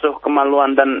membasuh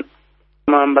kemaluan dan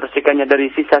membersihkannya dari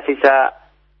sisa-sisa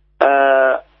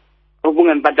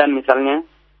hubungan badan misalnya.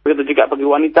 Begitu juga bagi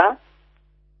wanita,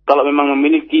 kalau memang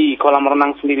memiliki kolam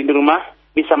renang sendiri di rumah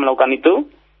bisa melakukan itu.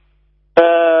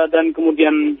 Dan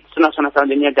kemudian sunnah-sunnah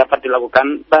selanjutnya dapat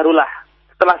dilakukan. Barulah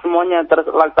setelah semuanya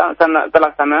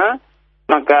terlaksana,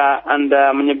 maka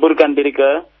Anda menyeburkan diri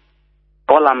ke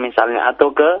kolam misalnya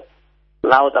atau ke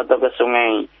laut atau ke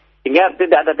sungai. Sehingga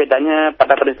tidak ada bedanya,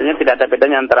 pada prinsipnya tidak ada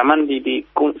bedanya antara mandi di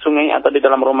sungai atau di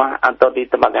dalam rumah atau di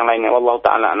tempat yang lainnya. Wallahu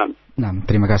ta'ala alam. Nah,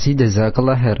 terima kasih,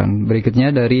 jazakallah khairan.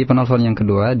 Berikutnya dari penelpon yang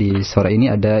kedua di sore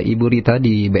ini ada Ibu Rita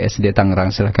di BSD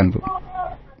Tangerang. Silakan Bu.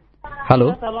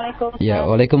 Halo. Assalamualaikum. Ya,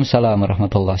 waalaikumsalam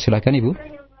warahmatullahi. Silakan Ibu.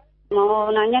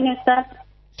 Mau nanya nih Ustaz.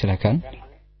 Silakan.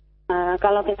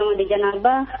 Kalau kita mandi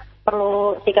janabah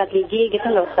perlu sikat gigi gitu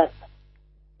nggak Ustaz?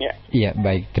 Ya. Iya,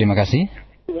 baik. Terima kasih.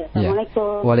 Ya,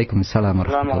 Assalamualaikum. Ya. Waalaikumsalam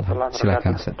warahmatullahi wabarakatuh.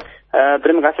 Silakan Ustaz.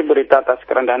 Terima kasih Bu Rita atas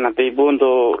kerendahan hati Ibu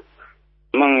untuk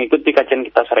mengikuti kajian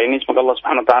kita sore ini. Semoga Allah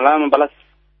Subhanahu wa taala membalas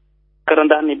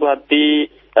kerendahan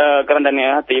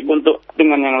hati Ibu untuk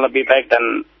dengan yang lebih baik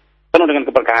dan penuh dengan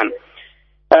keberkahan.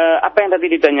 Apa yang tadi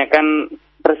ditanyakan,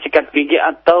 bersikat gigi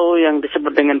atau yang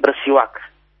disebut dengan bersiwak.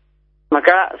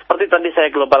 Maka seperti tadi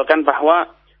saya globalkan bahwa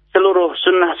seluruh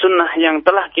sunnah-sunnah yang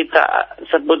telah kita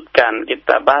sebutkan,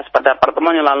 kita bahas pada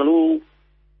pertemuan yang lalu,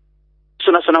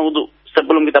 sunnah-sunnah wudu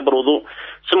sebelum kita berwudu,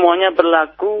 semuanya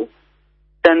berlaku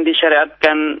dan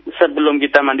disyariatkan sebelum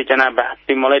kita mandi janabah.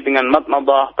 Dimulai dengan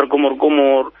madmadah,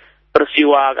 berkumur-kumur,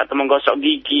 bersiwak atau menggosok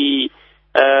gigi,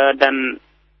 dan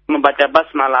membaca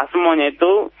basmalah. Semuanya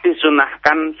itu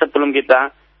disunahkan sebelum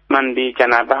kita mandi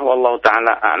janabah. Wallahu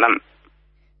ta'ala a'lam.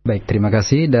 Baik, terima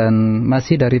kasih. Dan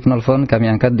masih dari penelpon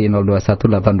kami angkat di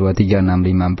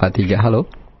 0218236543. Halo.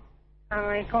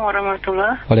 Assalamualaikum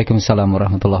warahmatullahi. Waalaikumsalam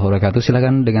warahmatullahi wabarakatuh.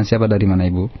 Silakan, dengan siapa, dari mana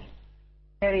Ibu?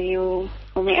 Dari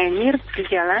Umi Emir di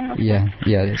jalan. Iya,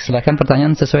 iya. Silakan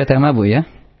pertanyaan sesuai tema Bu ya.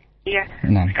 Iya.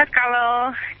 Nah. Ustaz,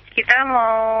 kalau kita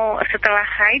mau setelah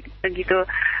haid begitu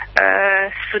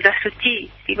sudah suci,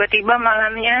 tiba-tiba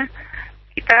malamnya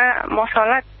kita mau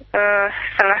sholat,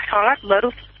 setelah sholat baru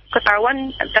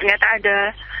ketahuan ternyata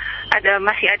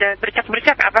masih ada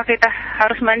bercak-bercak, apa kita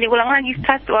harus mandi ulang lagi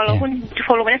Ustaz walaupun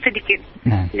volumenya sedikit?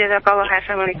 Nah. Jazakallah khair.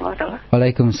 Assalamualaikum warahmatullahi wabarakatuh.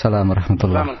 Waalaikumsalam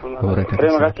warahmatullahi wabarakatuh.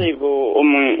 Terima kasih Ibu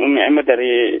Umi Ahmad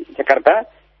dari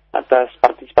Jakarta atas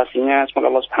partisipasinya.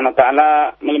 Semoga Allah Subhanahu wa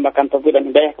taala melimpahkan taufik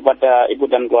dan hidayah kepada ibu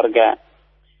dan keluarga.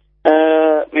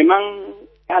 Memang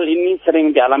hal ini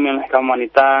sering dialami oleh kaum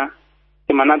wanita,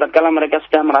 di mana tatkala mereka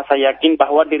sudah merasa yakin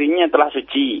bahwa dirinya telah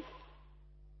suci,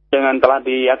 dengan telah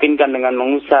diyakinkan dengan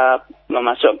mengusap,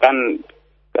 memasukkan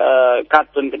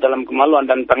katun ke dalam kemaluan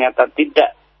dan ternyata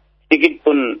tidak sedikit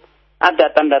pun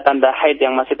ada tanda-tanda haid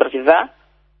yang masih tersisa,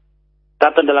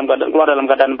 katun keluar dalam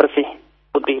keadaan bersih,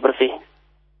 putih bersih,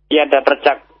 tidak ada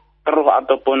bercak keruh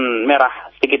ataupun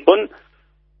merah sedikit pun,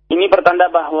 ini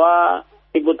pertanda bahwa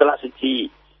ibu telah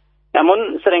suci.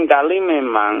 Namun seringkali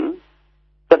memang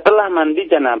setelah mandi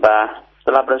janabah,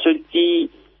 setelah bersuci,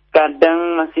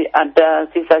 kadang masih ada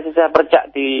sisa-sisa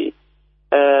bercak di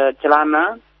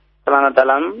celana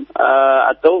dalam,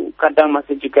 atau kadang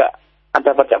masih juga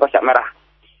ada bercak-bercak merah.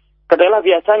 Katakanlah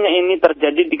biasanya ini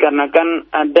terjadi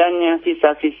dikarenakan adanya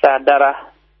sisa-sisa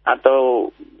darah atau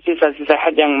sisa-sisa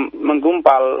haid yang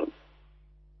menggumpal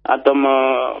atau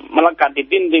melekat di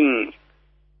dinding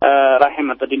rahim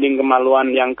atau dinding kemaluan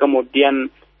yang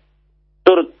kemudian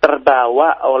turut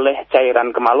terbawa oleh cairan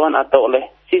kemaluan atau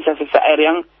oleh sisa-sisa air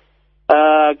yang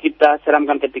kita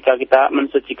siramkan ketika kita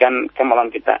mensucikan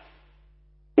kemaluan kita.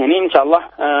 Ini insya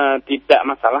Allah tidak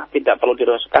masalah, tidak perlu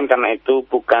dirusukkan karena itu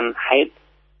bukan haid,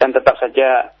 dan tetap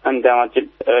saja Anda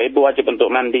ibu wajib untuk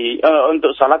mandi,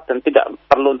 untuk salat, dan tidak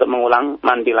perlu untuk mengulang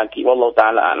mandi lagi. Wallahu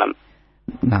ta'ala alam.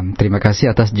 Nah, terima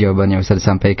kasih atas jawaban yang sudah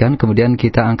disampaikan. Kemudian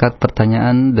kita angkat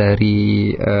pertanyaan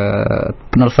dari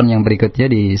penelpon yang berikutnya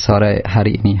di sore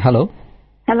hari ini. Halo.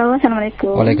 Halo,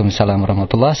 assalamualaikum. Waalaikumsalam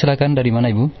warahmatullahi. Silakan, dari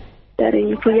mana Ibu?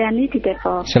 Dari Bu Yani di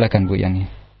Depok. Silakan Bu Yani.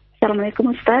 Assalamualaikum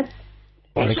Ustaz.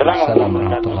 Waalaikumsalam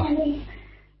warahmatullahi.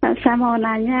 Saya mau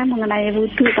nanya mengenai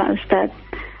wudhu Pak Ustaz.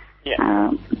 Ya.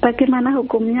 Bagaimana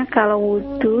hukumnya kalau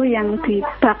wudhu yang di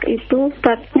bak itu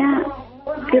baknya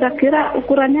kira-kira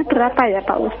ukurannya berapa ya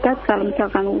Pak Ustaz kalau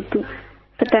misalkan wudhu?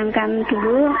 Sedangkan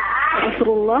dulu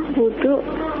Rasulullah wudhu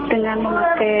dengan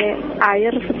memakai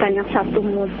air sebanyak 1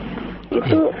 mud.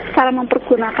 Itu cara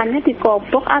mempergunakannya di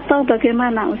kobok atau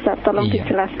bagaimana Ustaz? Tolong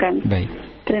dijelaskan. Baik.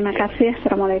 Terima kasih.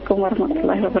 Assalamualaikum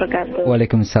warahmatullahi wabarakatuh.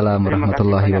 Waalaikumsalam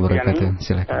warahmatullahi wabarakatuh.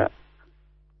 Silakan.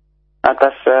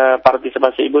 Atas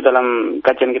partisipasi Ibu dalam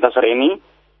kajian kita sore ini,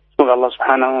 semoga Allah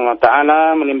Subhanahu wa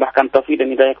taala melimpahkan taufik dan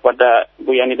hidayah kepada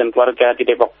Bu Yani dan keluarga di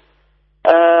Depok.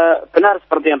 Benar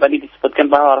seperti yang tadi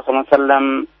disebutkan bahwa Rasulullah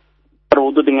SAW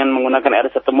berwudu dengan menggunakan air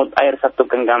 1 mud, air 1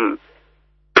 genggam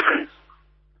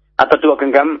atau 2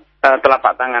 genggam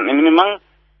telapak tangan. Ini memang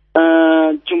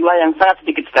jumlah yang sangat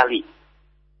sedikit sekali.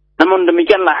 Namun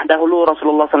demikianlah dahulu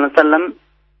Rasulullah SAW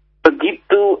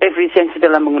begitu efisiensi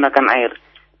dalam menggunakan air.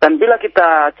 Dan bila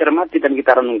kita cermati dan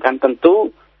kita renungkan, tentu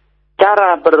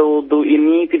cara berwudu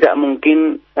ini tidak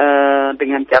mungkin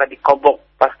dengan cara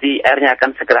dikobok. Pasti airnya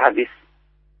akan segera habis.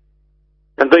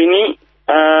 Tentu ini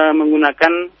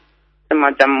menggunakan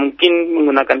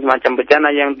semacam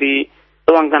bejana yang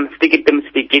dituangkan sedikit demi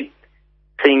sedikit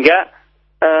sehingga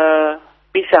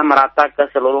bisa merata ke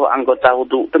seluruh anggota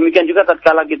wudu. Demikian juga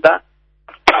tatkala kita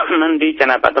mandi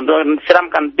janabah, tentu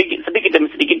disiramkan sedikit demi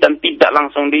sedikit dan tidak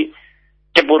langsung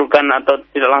diceburkan atau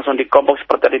tidak langsung dikobok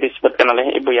seperti tadi disebutkan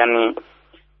oleh Ibu Yani.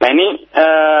 Nah ini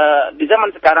di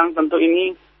zaman sekarang tentu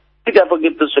ini tidak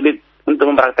begitu sulit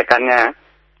untuk mempraktekannya.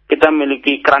 Kita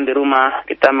memiliki keran di rumah,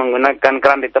 kita menggunakan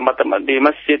keran di tempat-tempat di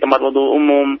masjid, tempat wudu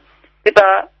umum.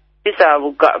 Kita bisa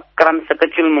buka keran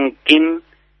sekecil mungkin,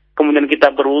 kemudian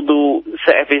kita berwudu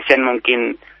seefisien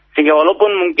mungkin. Sehingga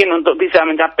walaupun mungkin untuk bisa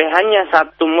mencapai hanya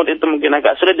 1 mud itu mungkin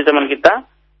agak sulit di zaman kita,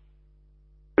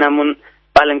 namun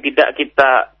paling tidak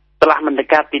kita telah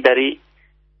mendekati dari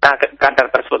kadar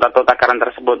tersebut atau takaran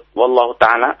tersebut. Wallahu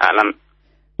ta'ala alam.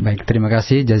 Baik, terima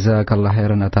kasih. Jazakallah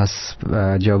khairan atas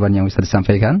jawaban yang Ustaz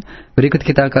disampaikan. Berikut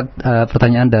kita akan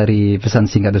pertanyaan dari pesan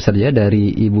singkat Ustaz ya, dari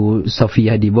Ibu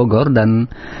Sofia di Bogor dan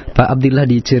Pak Abdillah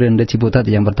di Cirende Ciputat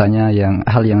yang bertanya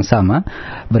hal yang sama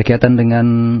berkaitan dengan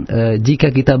jika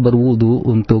kita berwudu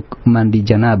untuk mandi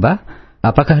janabah,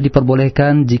 apakah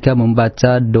diperbolehkan jika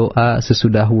membaca doa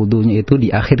sesudah wudunya itu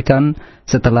diakhirkan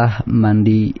setelah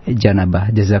mandi janabah?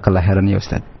 Jazakallah khairan ya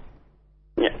Ustaz.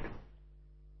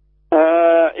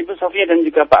 Ibu Sofia dan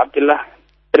juga Pak Abdullah,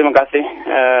 terima kasih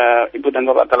Ibu dan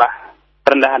Bapak telah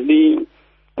rendah hati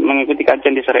mengikuti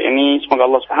kajian di sore ini. Semoga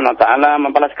Allah Subhanahu wa taala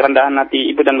membalas kerendahan hati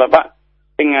Ibu dan Bapak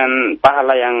dengan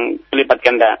pahala yang berlipat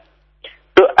ganda.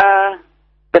 Doa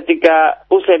ketika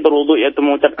usai berwudu yaitu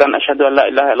mengucapkan asyhadu an la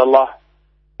ilaha illallah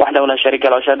wahdahu la syarika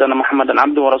lahu wa asyhadu anna Muhammadan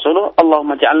abduhu wa rasuluh.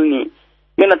 Allahumma ja'alni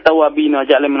minat tawabin wa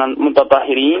ja'alni minal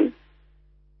mutatahhirin.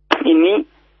 Ini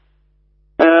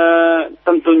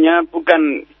tentunya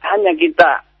bukan hanya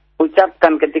kita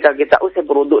ucapkan ketika kita usai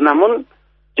berwudu, namun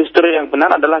justru yang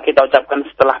benar adalah kita ucapkan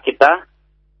setelah kita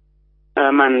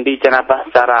mandi janabah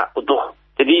secara utuh.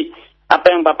 Jadi apa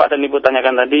yang Bapak dan Ibu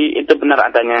tanyakan tadi itu benar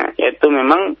adanya, yaitu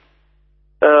memang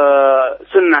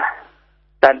sunnah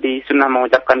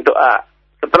mengucapkan doa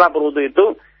setelah berwudu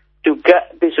itu juga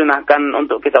disunahkan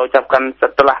untuk kita ucapkan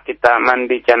setelah kita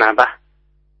mandi janabah.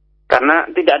 Karena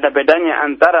tidak ada bedanya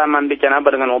antara mandi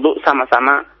janabah dengan wudu,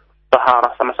 sama-sama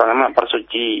taharah, sama-sama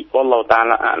bersuci. Wallahu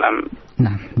ta'ala alam.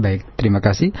 Nah, baik, terima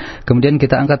kasih. Kemudian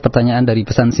kita angkat pertanyaan dari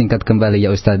pesan singkat kembali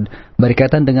ya Ustaz,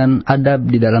 berkaitan dengan adab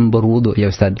di dalam berwudu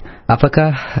ya Ustaz.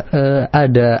 Apakah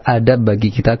ada adab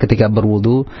bagi kita ketika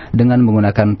berwudu dengan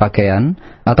menggunakan pakaian,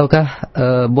 ataukah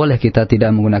boleh kita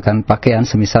tidak menggunakan pakaian,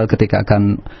 semisal ketika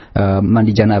akan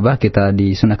mandi janabah kita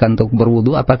disunahkan untuk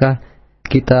berwudu, apakah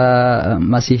kita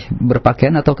masih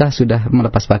berpakaian ataukah sudah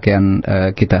melepas pakaian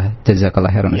kita? Jazakallah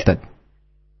khairan Ustaz.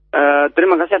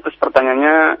 Terima kasih atas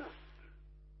pertanyaannya.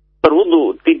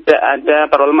 Berwudu tidak ada,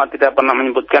 para ulama tidak pernah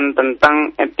menyebutkan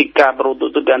tentang etika berwudu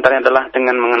itu diantaranya adalah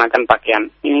dengan mengenakan pakaian.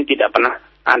 Ini tidak pernah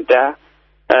ada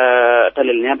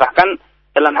dalilnya. Bahkan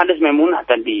dalam hadis Maimunah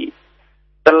tadi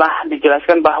telah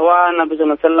dijelaskan bahwa Nabi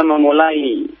SAW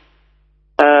memulai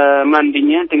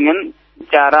mandinya dengan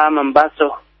cara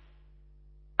membasuh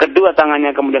kedua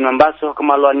tangannya, kemudian membasuh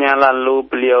kemaluannya, lalu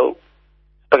beliau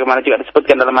bagaimana juga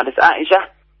disebutkan dalam hadis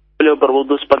Aisyah, beliau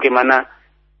berwudu sebagaimana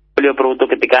beliau berwudu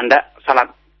ketika hendak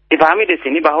salat. Dipahami di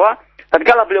sini bahwa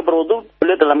tatkala beliau berwudu,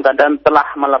 beliau dalam keadaan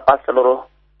telah melepas seluruh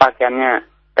pakaiannya.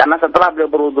 Karena setelah beliau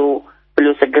berwudu,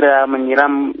 beliau segera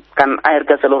menyiramkan air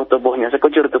ke seluruh tubuhnya,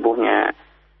 sekujur tubuhnya.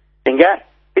 Sehingga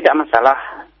tidak masalah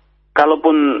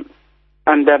kalaupun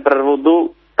Anda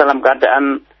berwudu dalam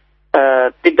keadaan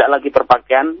tidak lagi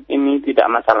berpakaian, ini tidak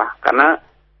masalah. Karena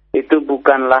itu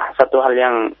bukanlah satu hal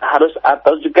yang harus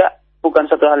atau juga bukan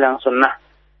satu hal yang sunnah.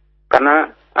 Karena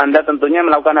Anda tentunya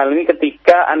melakukan hal ini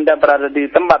ketika Anda berada di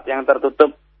tempat yang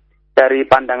tertutup dari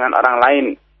pandangan orang lain.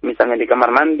 Misalnya di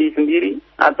kamar mandi sendiri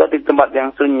atau di tempat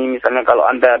yang sunyi. Misalnya kalau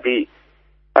Anda di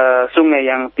sungai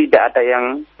yang tidak ada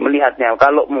yang melihatnya.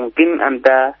 Kalau mungkin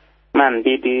Anda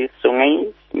mandi di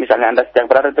sungai, misalnya Anda sedang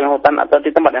berada di tengah hutan atau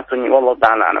di tempat yang sunyi. Wallahu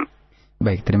ta'ala alam.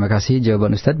 Baik, terima kasih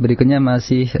jawaban Ustadz. Berikutnya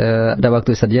masih ada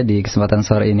waktu saja di kesempatan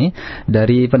sore ini.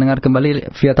 Dari pendengar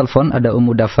kembali via telepon ada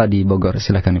Ummu Dafa di Bogor.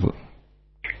 Silakan Ibu.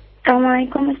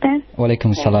 Assalamualaikum Ustaz.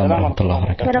 Waalaikumsalam warahmatullahi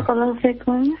wabarakatuh. Barakallahu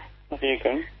fiikum.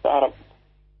 Waalaikumsalam.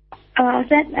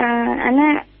 Ustaz,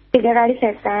 anak 3 kali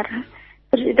sesar.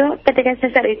 Terus itu ketika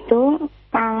sesar itu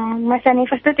masa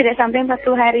nifas itu tidak sampai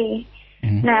 40 hari.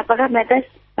 Nah, apakah batas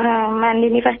mandi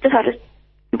nifas itu harus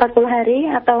 40 hari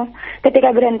atau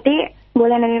ketika berhenti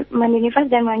boleh mandi nifas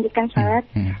dan melanjutkan salat?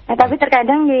 Nah, tapi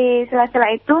terkadang di sela-sela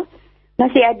itu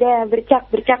masih ada bercak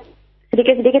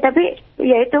sedikit-sedikit, tapi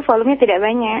ya itu volumenya tidak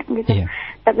banyak gitu. Yeah.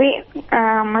 Tapi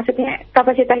maksudnya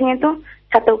kapasitasnya itu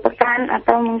 1 pekan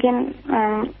atau mungkin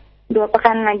 2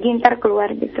 pekan lagi ntar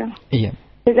keluar gitu. Iya.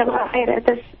 Jazakallahu khair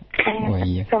atas.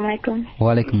 Iya. Assalamualaikum.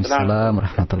 Waalaikumsalam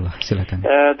warahmatullahi. Silakan.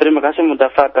 Terima kasih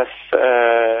Mudafa atas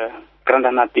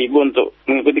kerendahan hati Ibu untuk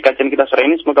mengikuti kajian kita sore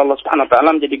ini. Semoga Allah Subhanahu wa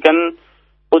taala menjadikan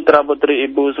putra-putri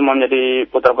Ibu semua menjadi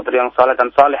putra-putri yang saleh dan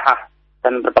salihah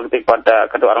dan berbakti kepada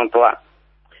kedua orang tua.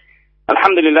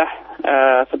 Alhamdulillah,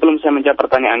 sebelum saya menjawab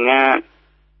pertanyaannya,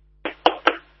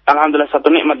 alhamdulillah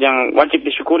satu nikmat yang wajib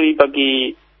disyukuri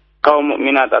bagi kaum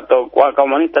mukminat atau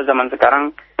kaum wanita zaman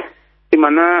sekarang, di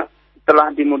mana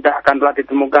telah dimudahkan, telah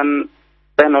ditemukan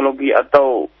teknologi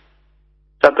atau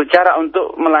satu cara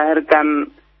untuk melahirkan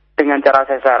dengan cara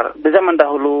sesar. Di zaman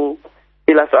dahulu,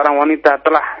 bila seorang wanita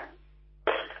telah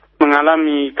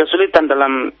mengalami kesulitan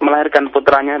dalam melahirkan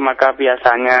putranya, maka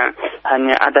biasanya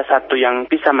hanya ada satu yang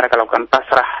bisa mereka lakukan,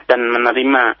 pasrah dan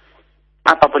menerima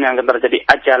apapun yang akan terjadi,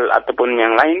 ajal ataupun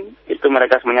yang lain, itu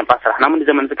mereka semuanya pasrah. Namun di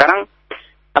zaman sekarang,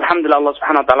 alhamdulillah Allah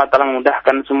Subhanahu wa taala telah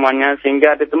memudahkan semuanya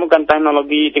sehingga ditemukan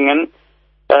teknologi dengan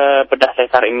bedah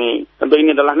sesar ini. Tentu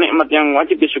ini adalah nikmat yang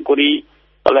wajib disyukuri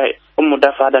oleh Ummu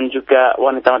Dafa dan juga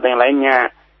wanita-wanita yang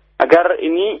lainnya, agar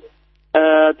ini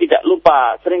tidak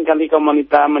lupa. Seringkali kaum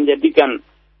wanita menjadikan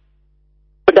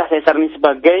bedah sesar ini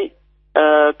sebagai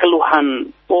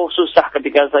keluhan. Oh, susah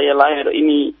ketika saya lahir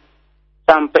ini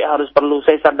sampai harus perlu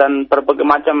sesar dan berbagai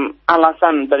macam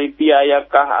alasan, dari biaya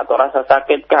kah atau rasa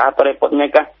sakit kah atau repotnya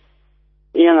kah.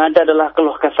 Yang ada adalah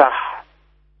keluh kesah.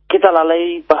 Kita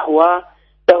lalai bahwa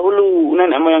dahulu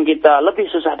nenek moyang kita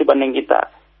lebih susah dibanding kita.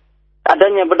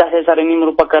 Adanya bedah sesar ini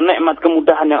merupakan nikmat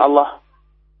kemudahan yang Allah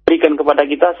berikan kepada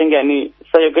kita, sehingga ini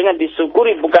seyogianya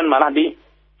disyukuri, bukan malah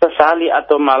disesali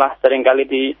atau malah seringkali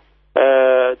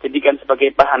dijadikan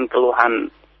sebagai bahan keluhan.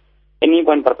 Ini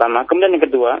poin pertama. Kemudian yang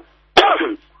kedua,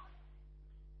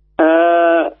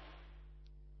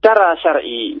 cara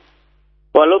syar'i,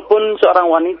 walaupun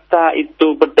seorang wanita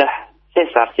itu bedah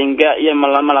sesar sehingga ia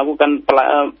melakukan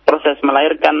proses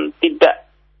melahirkan tidak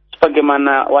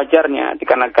sebagaimana wajarnya,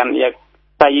 dikarenakan ia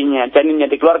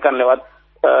janinnya dikeluarkan lewat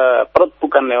perut,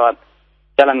 bukan lewat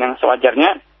jalan yang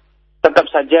sewajarnya, tetap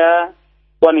saja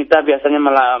wanita biasanya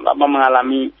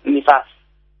mengalami nifas,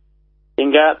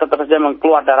 sehingga tetap saja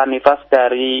keluar darah nifas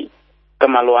dari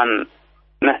kemaluan.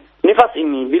 Nah, nifas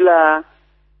ini bila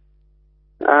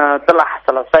telah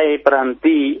selesai,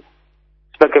 berhenti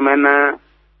sebagaimana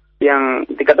yang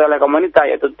dikatakan oleh kaum wanita,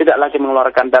 yaitu tidak lagi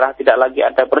mengeluarkan darah, tidak lagi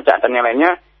ada bercak dan yang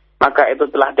lainnya, maka itu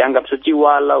telah dianggap suci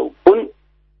walaupun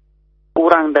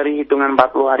kurang dari hitungan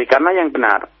 40 hari. Karena yang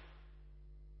benar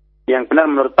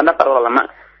menurut pendapat ulama,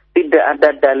 tidak ada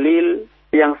dalil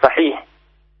yang sahih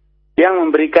yang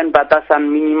memberikan batasan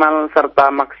minimal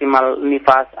serta maksimal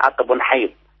nifas ataupun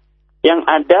haid. Yang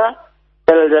ada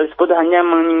dalil-dalil tersebut hanya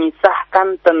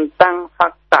mengisahkan tentang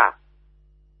fakta.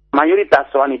 Mayoritas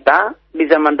wanita di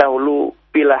zaman dahulu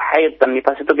bila haid dan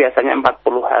nifas itu biasanya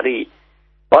 40 hari.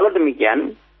 Walau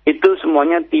demikian, itu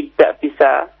semuanya tidak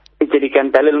bisa dijadikan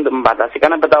dalil untuk membatasi.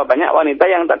 Karena betapa banyak wanita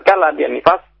yang tatkala dia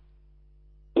nifas,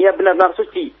 ia benar-benar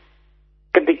suci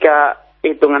ketika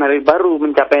hitungan hari baru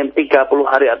mencapai 30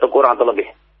 hari atau kurang atau lebih.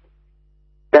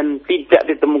 Dan tidak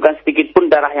ditemukan sedikit pun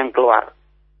darah yang keluar.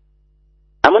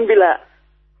 Namun bila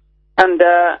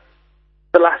Anda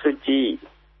telah suci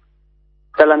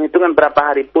dalam hitungan berapa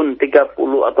hari pun, 30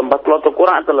 atau 40 atau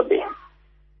kurang atau lebih.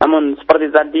 Namun seperti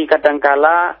tadi,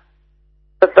 kadangkala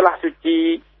setelah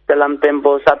suci dalam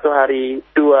tempo 1 hari,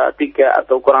 2, 3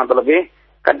 atau kurang atau lebih,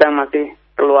 kadang masih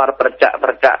keluar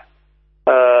percak-percak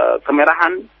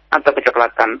kemerahan atau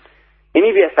kecoklatan. Ini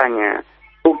biasanya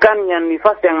bukannya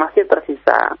nifas yang masih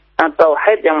tersisa atau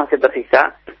haid yang masih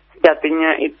tersisa,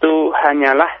 sejatinya itu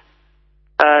hanyalah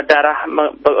darah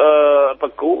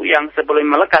beku yang sebelum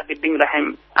melekat di pinggang rahim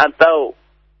atau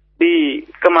di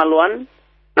kemaluan,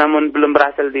 namun belum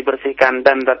berhasil dibersihkan,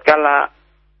 dan tatkala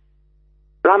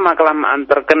lama-kelamaan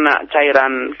terkena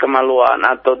cairan kemaluan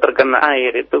atau terkena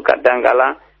air, itu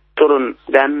kadangkala turun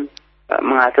dan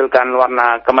menghasilkan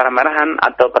warna kemerah-merahan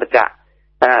atau percak.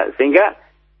 Sehingga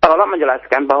para ulama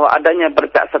menjelaskan bahwa adanya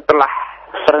percak setelah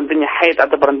berhentinya haid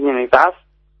atau berhentinya nifas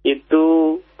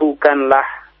itu bukanlah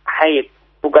haid,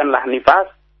 bukanlah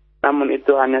nifas, namun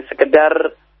itu hanya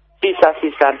sekedar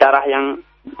sisa-sisa darah yang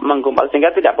menggumpal,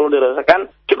 sehingga tidak perlu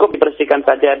dirasakan, cukup dibersihkan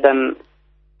saja dan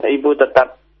ibu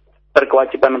tetap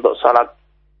berkewajiban untuk sholat,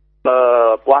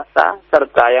 puasa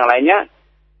serta yang lainnya,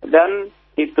 dan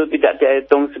itu tidak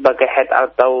dihitung sebagai haid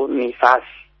atau nifas.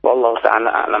 Wallahu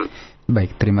ta'ala alam.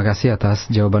 Baik, terima kasih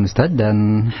atas jawaban Ustaz.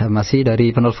 Dan masih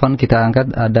dari penelpon kita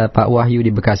angkat ada Pak Wahyu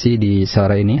di Bekasi di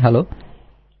sore ini. Halo.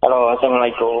 Halo,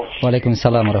 assalamualaikum.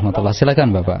 Waalaikumsalam warahmatullahi.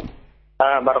 Silakan Bapak.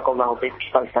 Barakallahu fiik,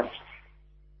 Ustaz.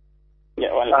 Ya,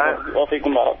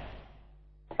 waalaikumsalam.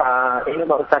 Ini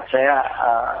Pak Ustaz, saya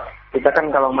kita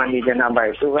kan kalau mandi janabah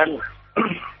itu kan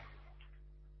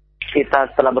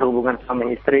kita setelah berhubungan sama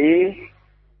istri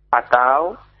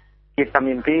atau kita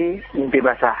mimpi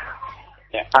basah.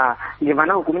 Ya.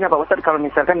 Gimana hukumnya Pak Ustaz kalau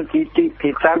misalkan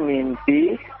kita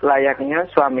mimpi layaknya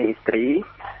suami istri,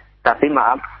 tapi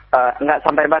maaf nggak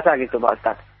sampai basah gitu Pak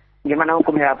Ustaz. Gimana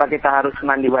hukumnya? Apa kita harus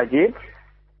mandi wajib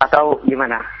atau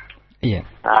gimana? Iya.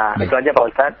 Itu aja Pak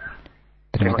Ustaz.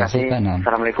 Terima kasih.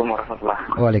 Assalamualaikum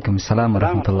warahmatullahi wabarakatuh. Waalaikumsalam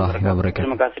warahmatullahi wabarakatuh.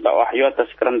 Terima kasih Pak Wahyu atas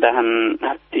kerendahan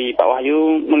hati Pak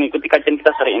Wahyu mengikuti kajian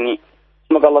kita sore ini.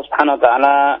 Semoga Allah Subhanahu wa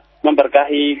taala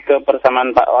memberkahi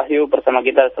kebersamaan Pak Wahyu bersama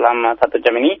kita selama 1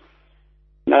 jam ini.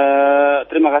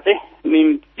 Terima kasih.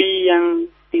 Mimpi yang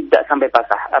tidak sampai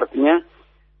basah, artinya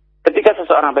ketika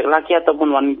seseorang baik laki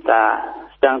ataupun wanita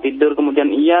sedang tidur,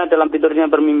 kemudian ia dalam tidurnya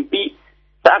bermimpi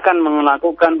seakan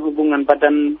melakukan hubungan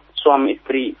badan suami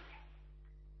istri.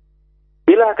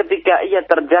 Bila ketika ia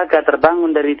terjaga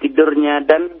terbangun dari tidurnya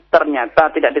dan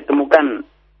ternyata tidak ditemukan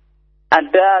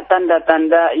ada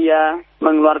tanda-tanda ia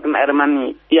mengeluarkan air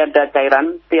mani, tiada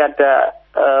cairan, tiada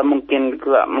mungkin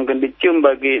dicium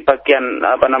bagi bagian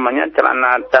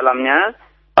celana dalamnya,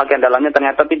 bagian dalamnya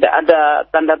ternyata tidak ada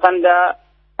tanda-tanda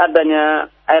adanya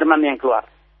air mani yang keluar.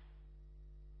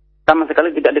 Sama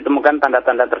sekali tidak ditemukan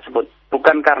tanda-tanda tersebut.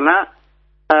 Bukan karena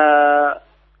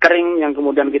kering yang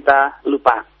kemudian kita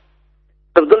lupa.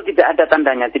 Betul tidak ada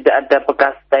tandanya, tidak ada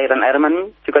bekas cairan air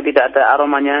mani, juga tidak ada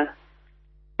aromanya.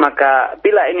 Maka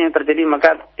bila ini yang terjadi,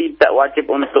 maka tidak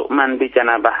wajib untuk mandi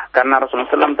janabah. Karena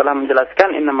Rasulullah SAW telah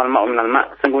menjelaskan innamal ma'u minal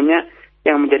ma'. Sesungguhnya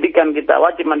yang menjadikan kita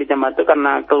wajib mandi janabah itu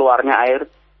karena keluarnya air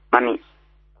mani.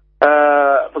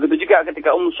 Begitu juga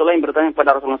ketika Ummu Sulaim bertanya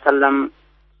kepada Rasulullah SAW,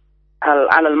 hal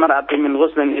 'alal mar'ati min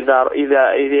ghuslin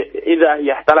idza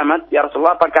yahtalamat? Ya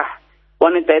Rasulullah, apakah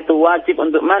wanita itu wajib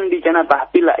untuk mandi janabah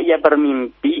bila ia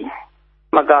bermimpi?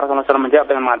 Maka Rasulullah SAW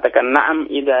menjawab dengan mengatakan, na'am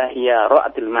idza hiya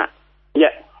ra'atil ma'. Ya,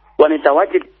 wanita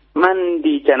wajib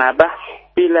mandi janabah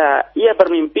bila ia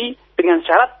bermimpi dengan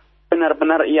syarat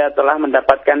benar-benar ia telah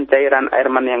mendapatkan cairan air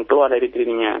mani yang keluar dari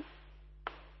dirinya.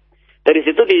 Dari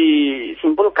situ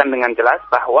disimpulkan dengan jelas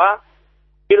bahwa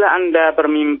bila Anda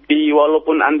bermimpi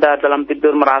walaupun Anda dalam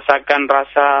tidur merasakan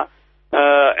rasa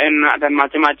enak dan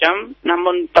macam-macam,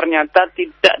 namun ternyata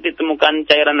tidak ditemukan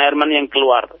cairan air mani yang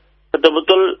keluar,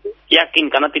 betul-betul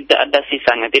yakin karena tidak ada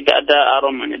sisanya, tidak ada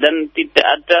aromanya, dan tidak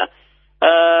ada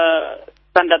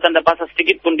tanda-tanda basah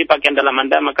sedikit pun di pakaian dalam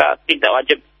Anda, maka tidak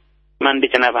wajib mandi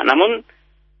janabah. Namun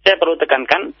saya perlu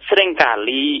tekankan,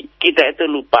 seringkali kita itu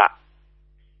lupa.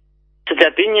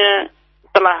 Sejatinya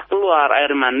telah keluar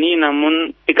air mani,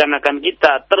 namun dikarenakan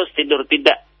kita terus tidur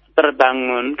tidak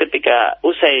terbangun ketika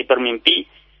usai bermimpi,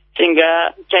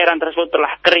 sehingga cairan tersebut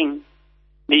telah kering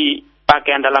di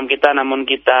pakaian dalam kita, namun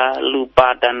kita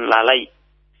lupa dan lalai.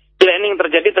 Bila ini yang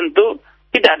terjadi, tentu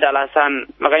tidak ada alasan.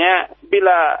 Makanya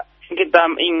bila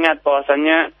kita ingat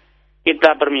bahwasanya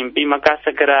kita bermimpi, maka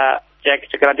segera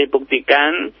cek, segera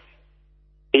dibuktikan,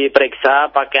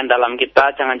 diperiksa pakaian dalam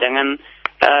kita. Jangan-jangan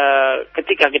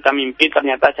ketika kita mimpi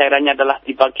ternyata cairannya adalah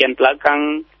di bagian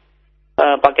belakang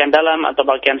pakaian dalam atau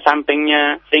bagian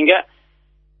sampingnya, sehingga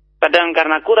kadang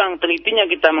karena kurang telitinya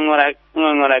kita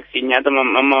mengoreksinya atau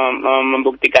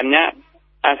membuktikannya,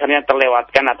 akhirnya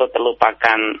terlewatkan atau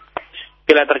terlupakan.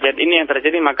 Bila terjadi ini yang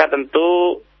terjadi, maka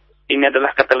tentu ini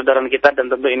adalah keteledoran kita, dan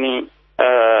tentu ini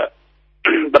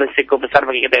berisiko besar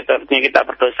bagi kita. Itu artinya kita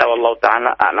berdosa. Wallahu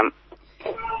ta'ala a'lam.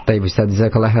 Baik Ustaz,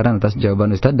 jazakallahu khairan atas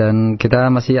jawaban Ustaz. Dan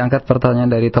kita masih angkat pertanyaan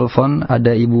dari telepon.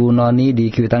 Ada Ibu Noni di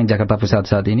Kuitang, Jakarta Pusat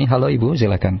saat ini. Halo Ibu,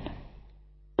 silakan.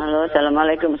 Halo,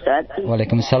 assalamualaikum Ustaz.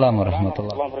 Waalaikumsalam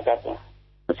warahmatullahi wabarakatuh.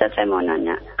 Ustaz, saya mau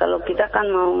nanya, kalau kita kan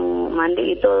mau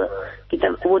mandi itu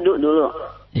kita wudhu dulu.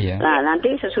 Iya. Nah, nanti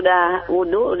sesudah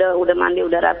wudhu, udah mandi,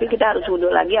 udah rapi, kita harus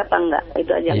wudhu lagi apa enggak?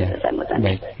 Itu aja yang saya mau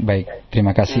tanya. Baik.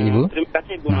 Terima kasih Ibu. Terima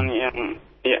kasih Bu Noni.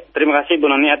 Terima kasih Bu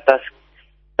Noni atas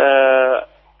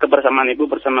kebersamaan Ibu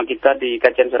bersama kita di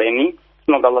kajian sore ini.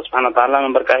 Semoga Allah Subhanahu wa taala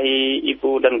memberkahi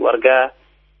Ibu dan keluarga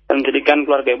dan menjadikan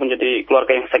keluarga Ibu menjadi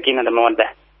keluarga yang sakinah dan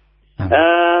mawaddah.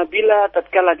 Bila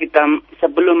tatkala kita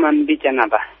sebelum mandi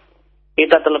janabah,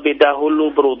 kita terlebih dahulu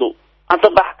berwudu, atau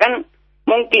bahkan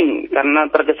mungkin karena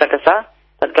tergesa-gesa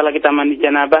tatkala kita mandi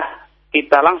janabah,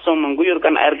 kita langsung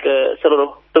mengguyurkan air ke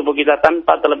seluruh tubuh kita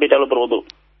tanpa terlebih dahulu berwudu.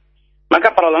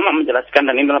 Maka para ulama menjelaskan,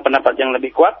 dan ini adalah pendapat yang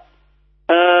lebih kuat,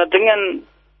 dengan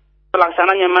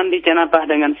pelaksananya mandi janabah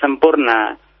dengan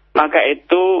sempurna, maka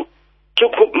itu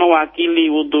cukup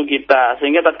mewakili wudhu kita,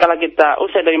 sehingga tatkala kita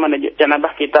usai dari mandi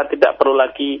janabah, kita tidak perlu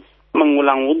lagi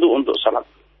mengulang wudhu untuk salat.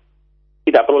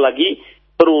 Tidak perlu lagi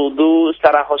berwudhu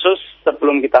secara khusus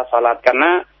sebelum kita salat,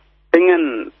 karena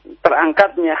dengan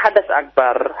terangkatnya hadas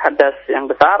akbar, hadas yang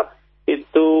besar,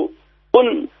 itu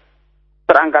pun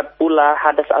terangkat pula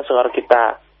hadas asghar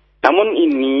kita. Namun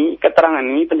ini, keterangan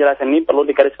ini, penjelasan ini perlu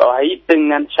digarisbawahi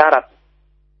dengan syarat.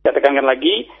 Saya tekankan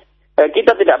lagi,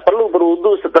 kita tidak perlu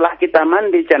berwudu setelah kita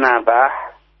mandi janabah,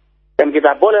 dan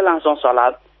kita boleh langsung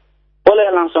sholat, boleh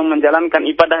langsung menjalankan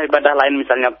ibadah-ibadah lain,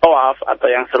 misalnya tawaf atau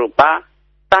yang serupa,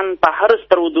 tanpa harus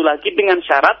berwudu lagi, dengan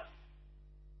syarat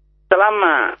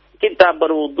selama kita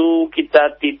berwudu,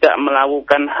 kita tidak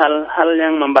melakukan hal-hal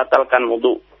yang membatalkan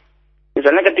wudu.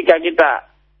 Misalnya ketika kita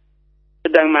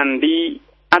sedang mandi,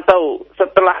 atau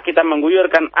setelah kita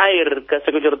mengguyurkan air ke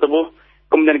sekujur tubuh,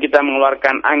 kemudian kita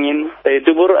mengeluarkan angin dari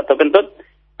dubur atau kentut,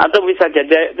 atau bisa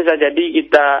jadi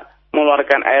kita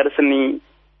mengeluarkan air seni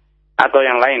atau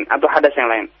yang lain, atau hadas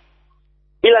yang lain.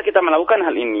 Bila kita melakukan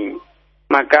hal ini,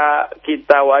 maka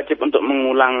kita wajib untuk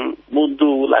mengulang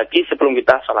wudu lagi sebelum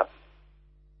kita sholat.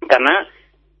 Karena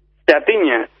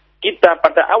sejatinya kita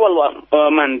pada awal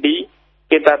mandi,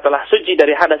 kita telah suci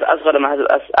dari hadas asghar dan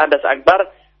hadas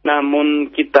akbar,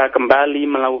 namun kita kembali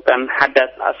melakukan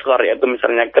hadas asghar, yaitu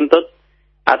misalnya kentut,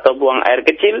 atau buang air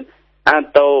kecil,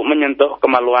 atau menyentuh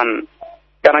kemaluan.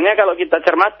 Karenanya kalau kita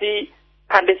cermati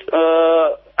hadis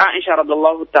Aisyah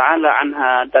radhiyallahu taala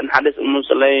anha dan hadis Ummu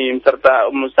Sulaim serta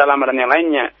Ummu Salamah dan yang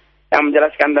lainnya yang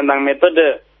menjelaskan tentang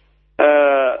metode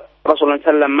Rasulullah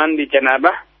SAW mandi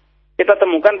janabah, kita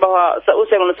temukan bahwa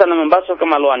seusai Rasulullah SAW membasuh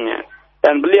kemaluannya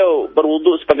dan beliau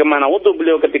berwudu sebagaimana wudu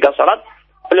beliau ketika salat,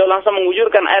 beliau langsung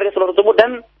mengguyurkan air ke seluruh tubuh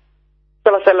dan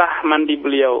selesailah mandi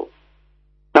beliau.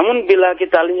 Namun bila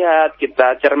kita lihat,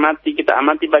 kita cermati, kita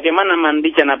amati bagaimana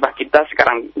mandi janabah kita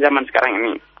sekarang, zaman sekarang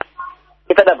ini,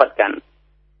 kita dapatkan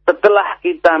setelah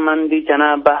kita mandi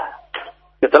janabah,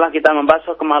 setelah kita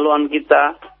membasuh kemaluan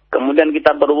kita, kemudian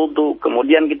kita berwudu,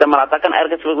 kemudian kita meratakan air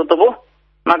ke seluruh tubuh,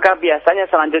 maka biasanya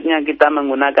selanjutnya kita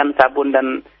menggunakan sabun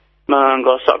dan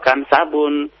menggosokkan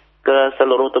sabun ke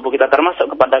seluruh tubuh kita, termasuk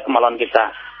kepada kemaluan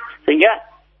kita. Sehingga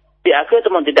di akhir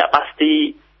itu tidak pasti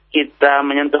kita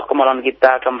menyentuh kemaluan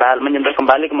kita, menyentuh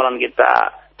kembali kemaluan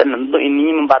kita, dan tentu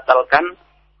ini membatalkan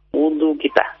wudu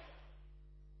kita.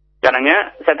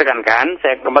 Karenanya saya tekankan,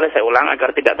 saya ulang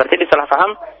agar tidak terjadi salah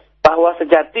paham, bahwa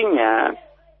sejatinya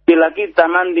bila kita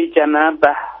mandi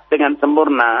janabah dengan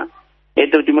sempurna,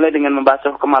 yaitu dimulai dengan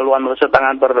membasuh kemaluan, membasuh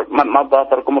tangan,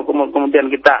 berkumur-kumur,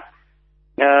 kemudian kita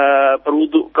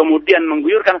berwudu, kemudian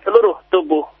mengguyurkan seluruh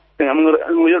tubuh dengan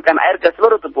mengguyurkan air ke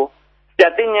seluruh tubuh.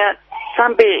 Sejatinya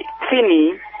sampai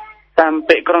sini,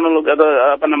 sampai kronologi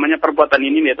atau perbuatan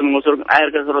ini, yaitu mengusur air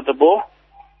ke seluruh tubuh,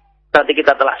 berarti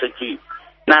kita telah suci.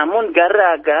 Namun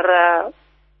gara-gara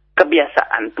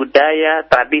kebiasaan, budaya,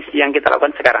 tradisi yang kita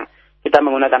lakukan sekarang, kita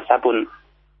menggunakan sabun.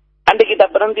 Andai kita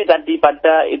berhenti tadi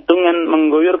pada hitungan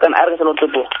mengguyurkan air ke seluruh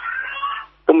tubuh,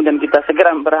 kemudian kita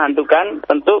segera berhantukan,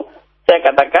 tentu saya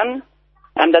katakan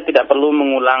Anda tidak perlu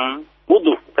mengulang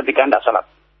wudu ketika Anda sholat.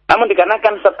 Namun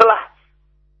dikarenakan setelah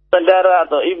saudara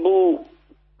atau ibu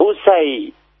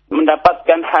usai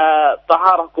mendapatkan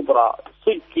taharah kubra,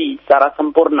 suci secara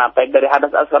sempurna, baik dari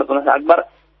hadas asghar atau hadas akbar,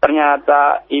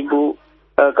 ternyata ibu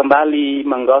kembali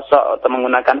menggosok atau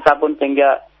menggunakan sabun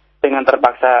sehingga dengan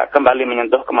terpaksa kembali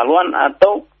menyentuh kemaluan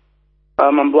atau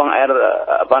membuang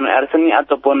air seni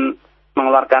ataupun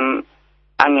mengeluarkan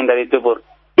angin dari tubuh.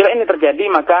 Bila ini terjadi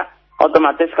maka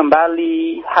otomatis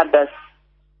kembali hadas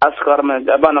asghar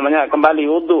kembali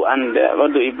wudu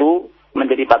ibu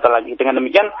menjadi batal lagi. Dengan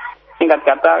demikian singkat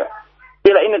kata,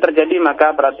 bila ini terjadi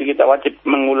maka berarti kita wajib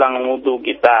mengulang wudu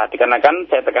kita. Dikarenakan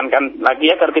saya tekankan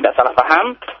lagi agar tidak salah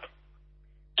paham,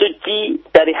 suci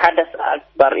dari hadas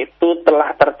akbar itu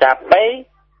telah tercapai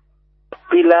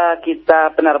bila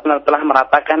kita benar-benar telah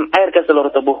meratakan air ke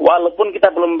seluruh tubuh, walaupun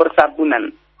kita belum bersabunan,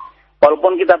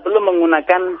 walaupun kita belum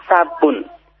menggunakan sabun.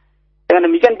 Dengan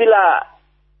demikian bila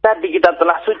tadi kita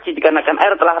telah suci dikarenakan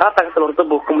air telah rata ke seluruh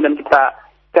tubuh, kemudian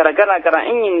kita karena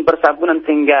ingin bersabunan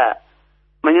sehingga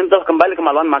menyentuh kembali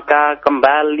kemaluan, maka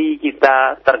kembali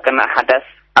kita terkena hadas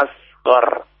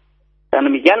asghar. Dan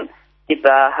demikian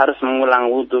kita harus mengulang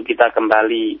wudu kita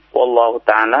kembali. Wallahu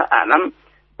ta'ala a'lam.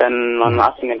 Dan mohon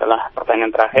maaf, ini adalah pertanyaan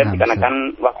terakhir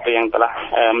dikarenakan waktu yang telah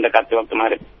mendekati waktu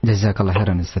maghrib. Jazakallah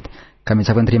khairan Ustaz. Kami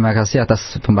ucapkan terima kasih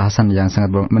atas pembahasan yang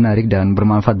sangat menarik dan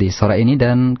bermanfaat di sore ini,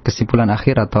 dan kesimpulan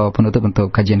akhir atau penutup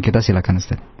untuk kajian kita silakan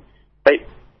Ustaz. Baik.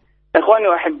 Ikhwani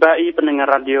wa ahibbai pendengar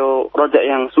radio Roja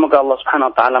yang semoga Allah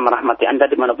Subhanahu wa taala merahmati Anda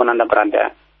dimanapun Anda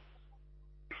berada.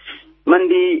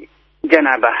 Mandi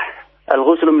janabah,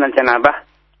 al-ghusl min al-janabah,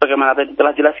 bagaimana tadi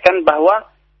telah jelaskan bahwa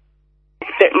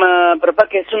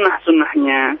berbagai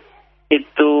sunnah-sunnahnya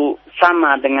itu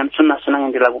sama dengan sunnah-sunnah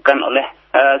yang dilakukan oleh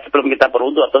sebelum kita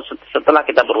berwudu atau setelah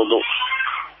kita berwudu.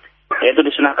 Yaitu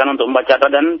disunahkan untuk membaca doa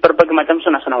dan berbagai macam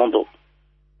sunnah-sunnah wudu.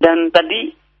 Dan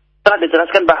tadi telah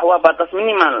dijelaskan bahwa batas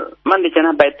minimal mandi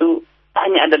janabah itu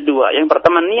hanya ada dua. Yang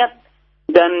pertama niat,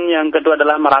 dan yang kedua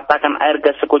adalah meratakan air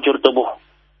ke sekujur tubuh.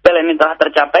 Bila ini telah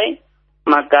tercapai,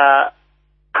 maka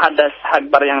hadas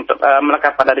akbar yang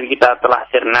melekat pada diri kita telah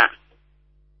sirna.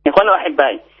 Ikhwan wa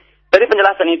ahibbai, dari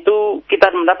penjelasan itu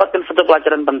kita mendapatkan satu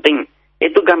pelajaran penting,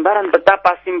 yaitu gambaran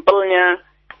betapa simpelnya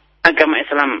agama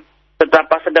Islam,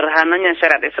 betapa sederhananya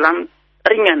syariat Islam,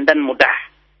 ringan dan mudah.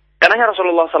 Karena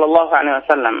Rasulullah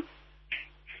SAW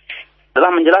telah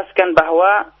menjelaskan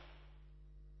bahwa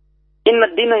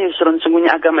inna dina yusrun,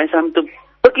 sungguhnya agama Islam itu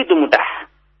begitu mudah.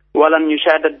 Walan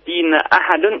yusyadad dina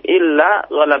ahadun illa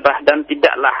ghalabah, dan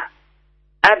tidaklah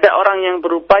ada orang yang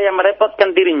berupaya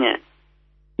merepotkan dirinya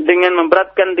dengan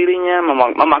memberatkan dirinya,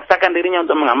 memaksakan dirinya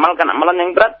untuk mengamalkan amalan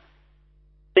yang berat,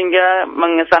 sehingga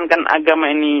mengesankan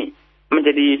agama ini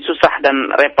menjadi susah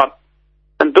dan repot.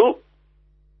 Tentu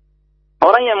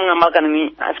orang yang mengamalkan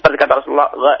ini seperti kata Rasulullah,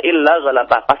 illa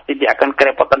ghalabah, pasti dia akan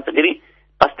kerepotan sendiri,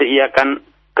 pasti ia akan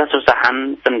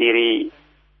kesusahan sendiri.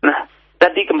 Nah,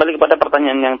 tadi kembali kepada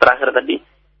pertanyaan yang terakhir tadi,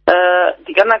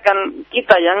 dikarenakan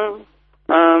kita yang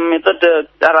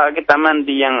metode cara kita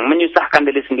mandi yang menyusahkan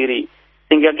diri sendiri,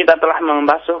 sehingga kita telah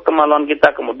membasuh kemaluan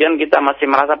kita, kemudian kita masih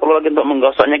merasa perlu lagi untuk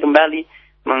menggosoknya kembali,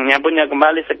 menyapunnya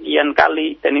kembali sekian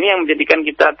kali, dan ini yang menjadikan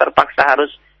kita terpaksa harus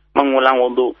mengulang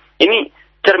wudu. Ini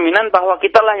cerminan bahwa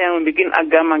kitalah yang membuat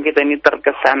agama kita ini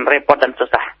terkesan repot dan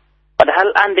susah.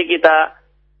 Padahal andai kita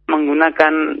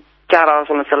menggunakan cara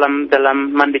Rasulullah SAW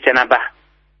dalam mandi janabah,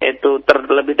 yaitu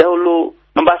terlebih dahulu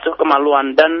membasuh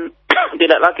kemaluan dan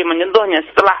tidak lagi menyentuhnya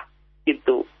setelah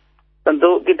itu,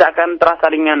 tentu kita akan terasa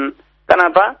ringan.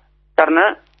 Kenapa?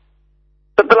 Karena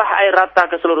setelah air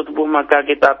rata ke seluruh tubuh, maka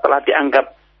kita telah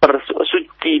dianggap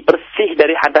suci, bersih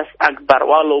dari hadas akbar.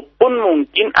 Walaupun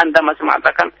mungkin Anda masih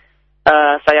mengatakan,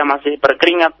 saya masih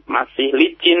berkeringat, masih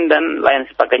licin, dan lain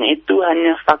sebagainya. Itu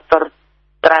hanya faktor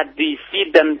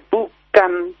tradisi dan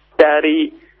bukan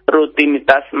dari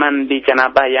rutinitas mandi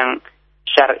janabah yang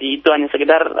syar'i. Itu hanya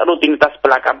sekedar rutinitas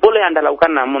belaka. Boleh Anda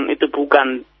lakukan, namun itu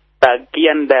bukan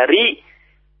bagian dari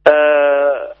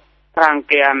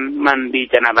rangkaian mandi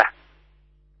janabah.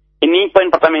 Ini poin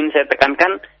pertama yang saya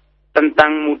tekankan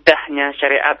tentang mudahnya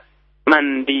syariat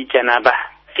mandi janabah.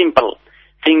 Simple.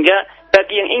 Sehingga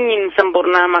bagi yang ingin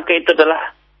sempurna, maka itu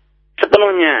adalah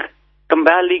sepenuhnya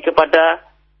kembali kepada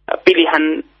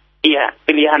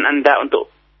pilihan Anda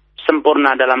untuk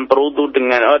sempurna dalam berwudu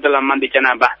dalam mandi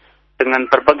janabah dengan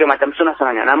berbagai macam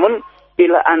sunnah-sunnahnya. Namun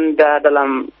bila Anda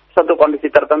dalam suatu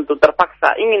kondisi tertentu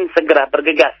terpaksa ingin segera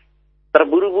bergegas,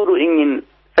 terburu-buru ingin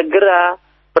segera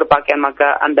berpakaian,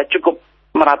 maka Anda cukup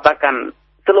meratakan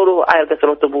seluruh air ke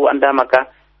seluruh tubuh Anda,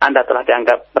 maka Anda telah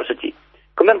dianggap bersuci.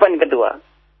 Kemudian poin kedua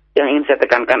yang ingin saya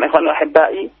tekankan, ikhwan wa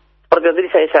ahibbai, seperti tadi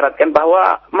saya syaratkan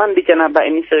bahwa mandi janabah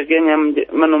ini sebenarnya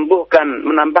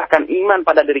menambahkan iman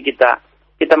pada diri kita.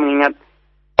 Kita mengingat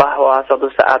bahwa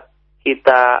suatu saat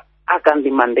kita akan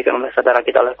dimandikan oleh saudara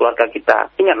kita, oleh keluarga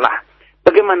kita. Ingatlah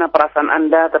bagaimana perasaan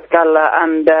Anda tatkala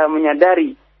Anda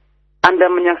menyadari, Anda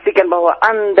menyaksikan bahwa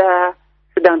Anda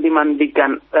sedang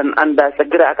dimandikan dan Anda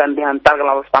segera akan dihantarkan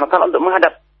oleh Allah Subhanahu wa taala untuk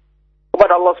menghadap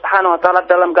kepada Allah Subhanahu wa taala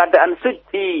dalam keadaan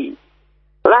suci.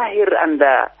 Lahir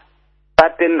Anda,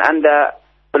 batin Anda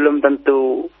belum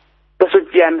tentu,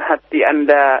 kesucian hati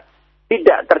Anda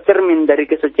tidak tercermin dari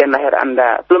kesucian lahir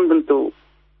Anda, belum tentu.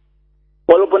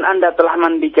 Walaupun Anda telah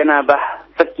mandi janabah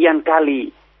sekian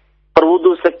kali,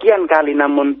 berwudu sekian kali,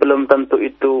 namun belum tentu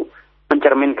itu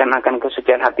mencerminkan akan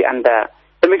kesucian hati Anda.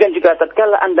 Demikian juga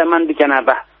tatkala Anda mandi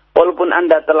janabah, walaupun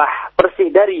Anda telah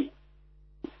bersih dari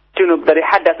junub, dari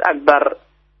hadas akbar,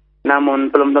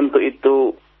 namun belum tentu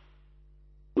itu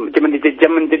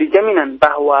menjadi jaminan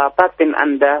bahwa batin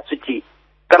Anda suci.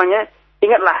 Karena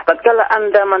ingatlah, tatkala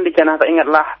Anda mandi janabah,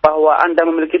 ingatlah bahwa Anda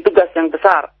memiliki tugas yang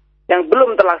besar, yang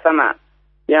belum terlaksana,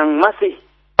 yang masih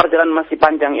perjalanan masih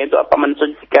panjang, yaitu apa?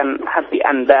 Mensucikan hati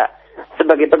Anda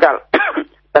sebagai bekal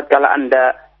tatkala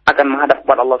Anda akan menghadap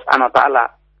kepada Allah Subhanahu wa taala.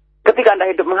 Ketika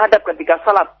Anda hidup menghadap, ketika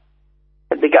salat,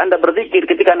 ketika Anda berzikir,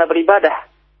 ketika Anda beribadah,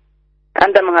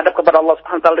 Anda menghadap kepada Allah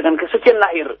Subhanahu wa taala dengan kesucian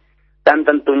lahir, dan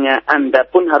tentunya Anda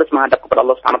pun harus menghadap kepada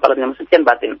Allah Subhanahu wa taala dengan kesucian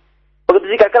batin. Begitu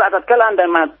jika tatkala Anda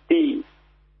mati,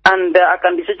 Anda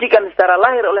akan disucikan secara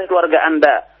lahir oleh keluarga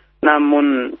Anda,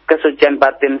 namun kesucian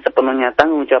batin sepenuhnya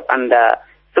tanggung jawab Anda.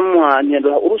 Semuanya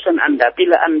adalah urusan Anda.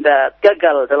 Bila Anda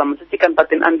gagal dalam mensucikan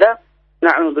batin Anda,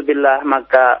 na'udzubillah,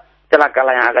 maka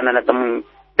celakalah yang akan Anda temui.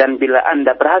 Dan bila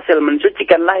Anda berhasil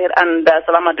mensucikan lahir Anda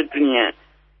selama di dunia,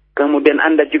 kemudian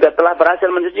Anda juga telah berhasil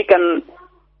mensucikan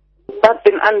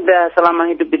batin Anda selama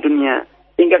hidup di dunia,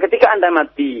 hingga ketika Anda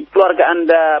mati, keluarga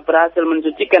Anda berhasil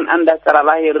mensucikan Anda secara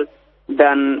lahir,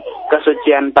 dan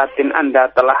kesucian batin Anda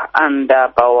telah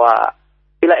Anda bawa.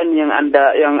 Bila ini yang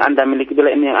Anda miliki,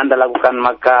 bila ini yang Anda lakukan,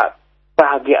 maka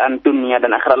kebahagiaan dunia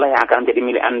dan akhirat lah yang akan menjadi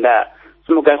milik Anda.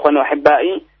 Semoga ikhwan wa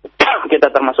hibbai, kita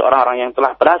termasuk orang-orang yang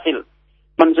telah berhasil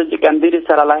mensucikan diri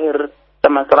secara lahir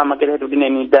selama kita hidup di dunia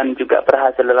ini, dan juga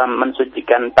berhasil dalam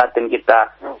mensucikan batin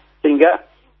kita, sehingga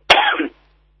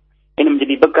ini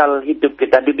menjadi bekal hidup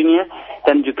kita di dunia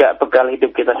dan juga bekal hidup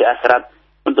kita di akhirat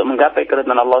untuk menggapai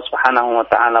keridhaan Allah Subhanahu wa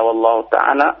taala. Wallahu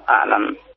taala a'lam.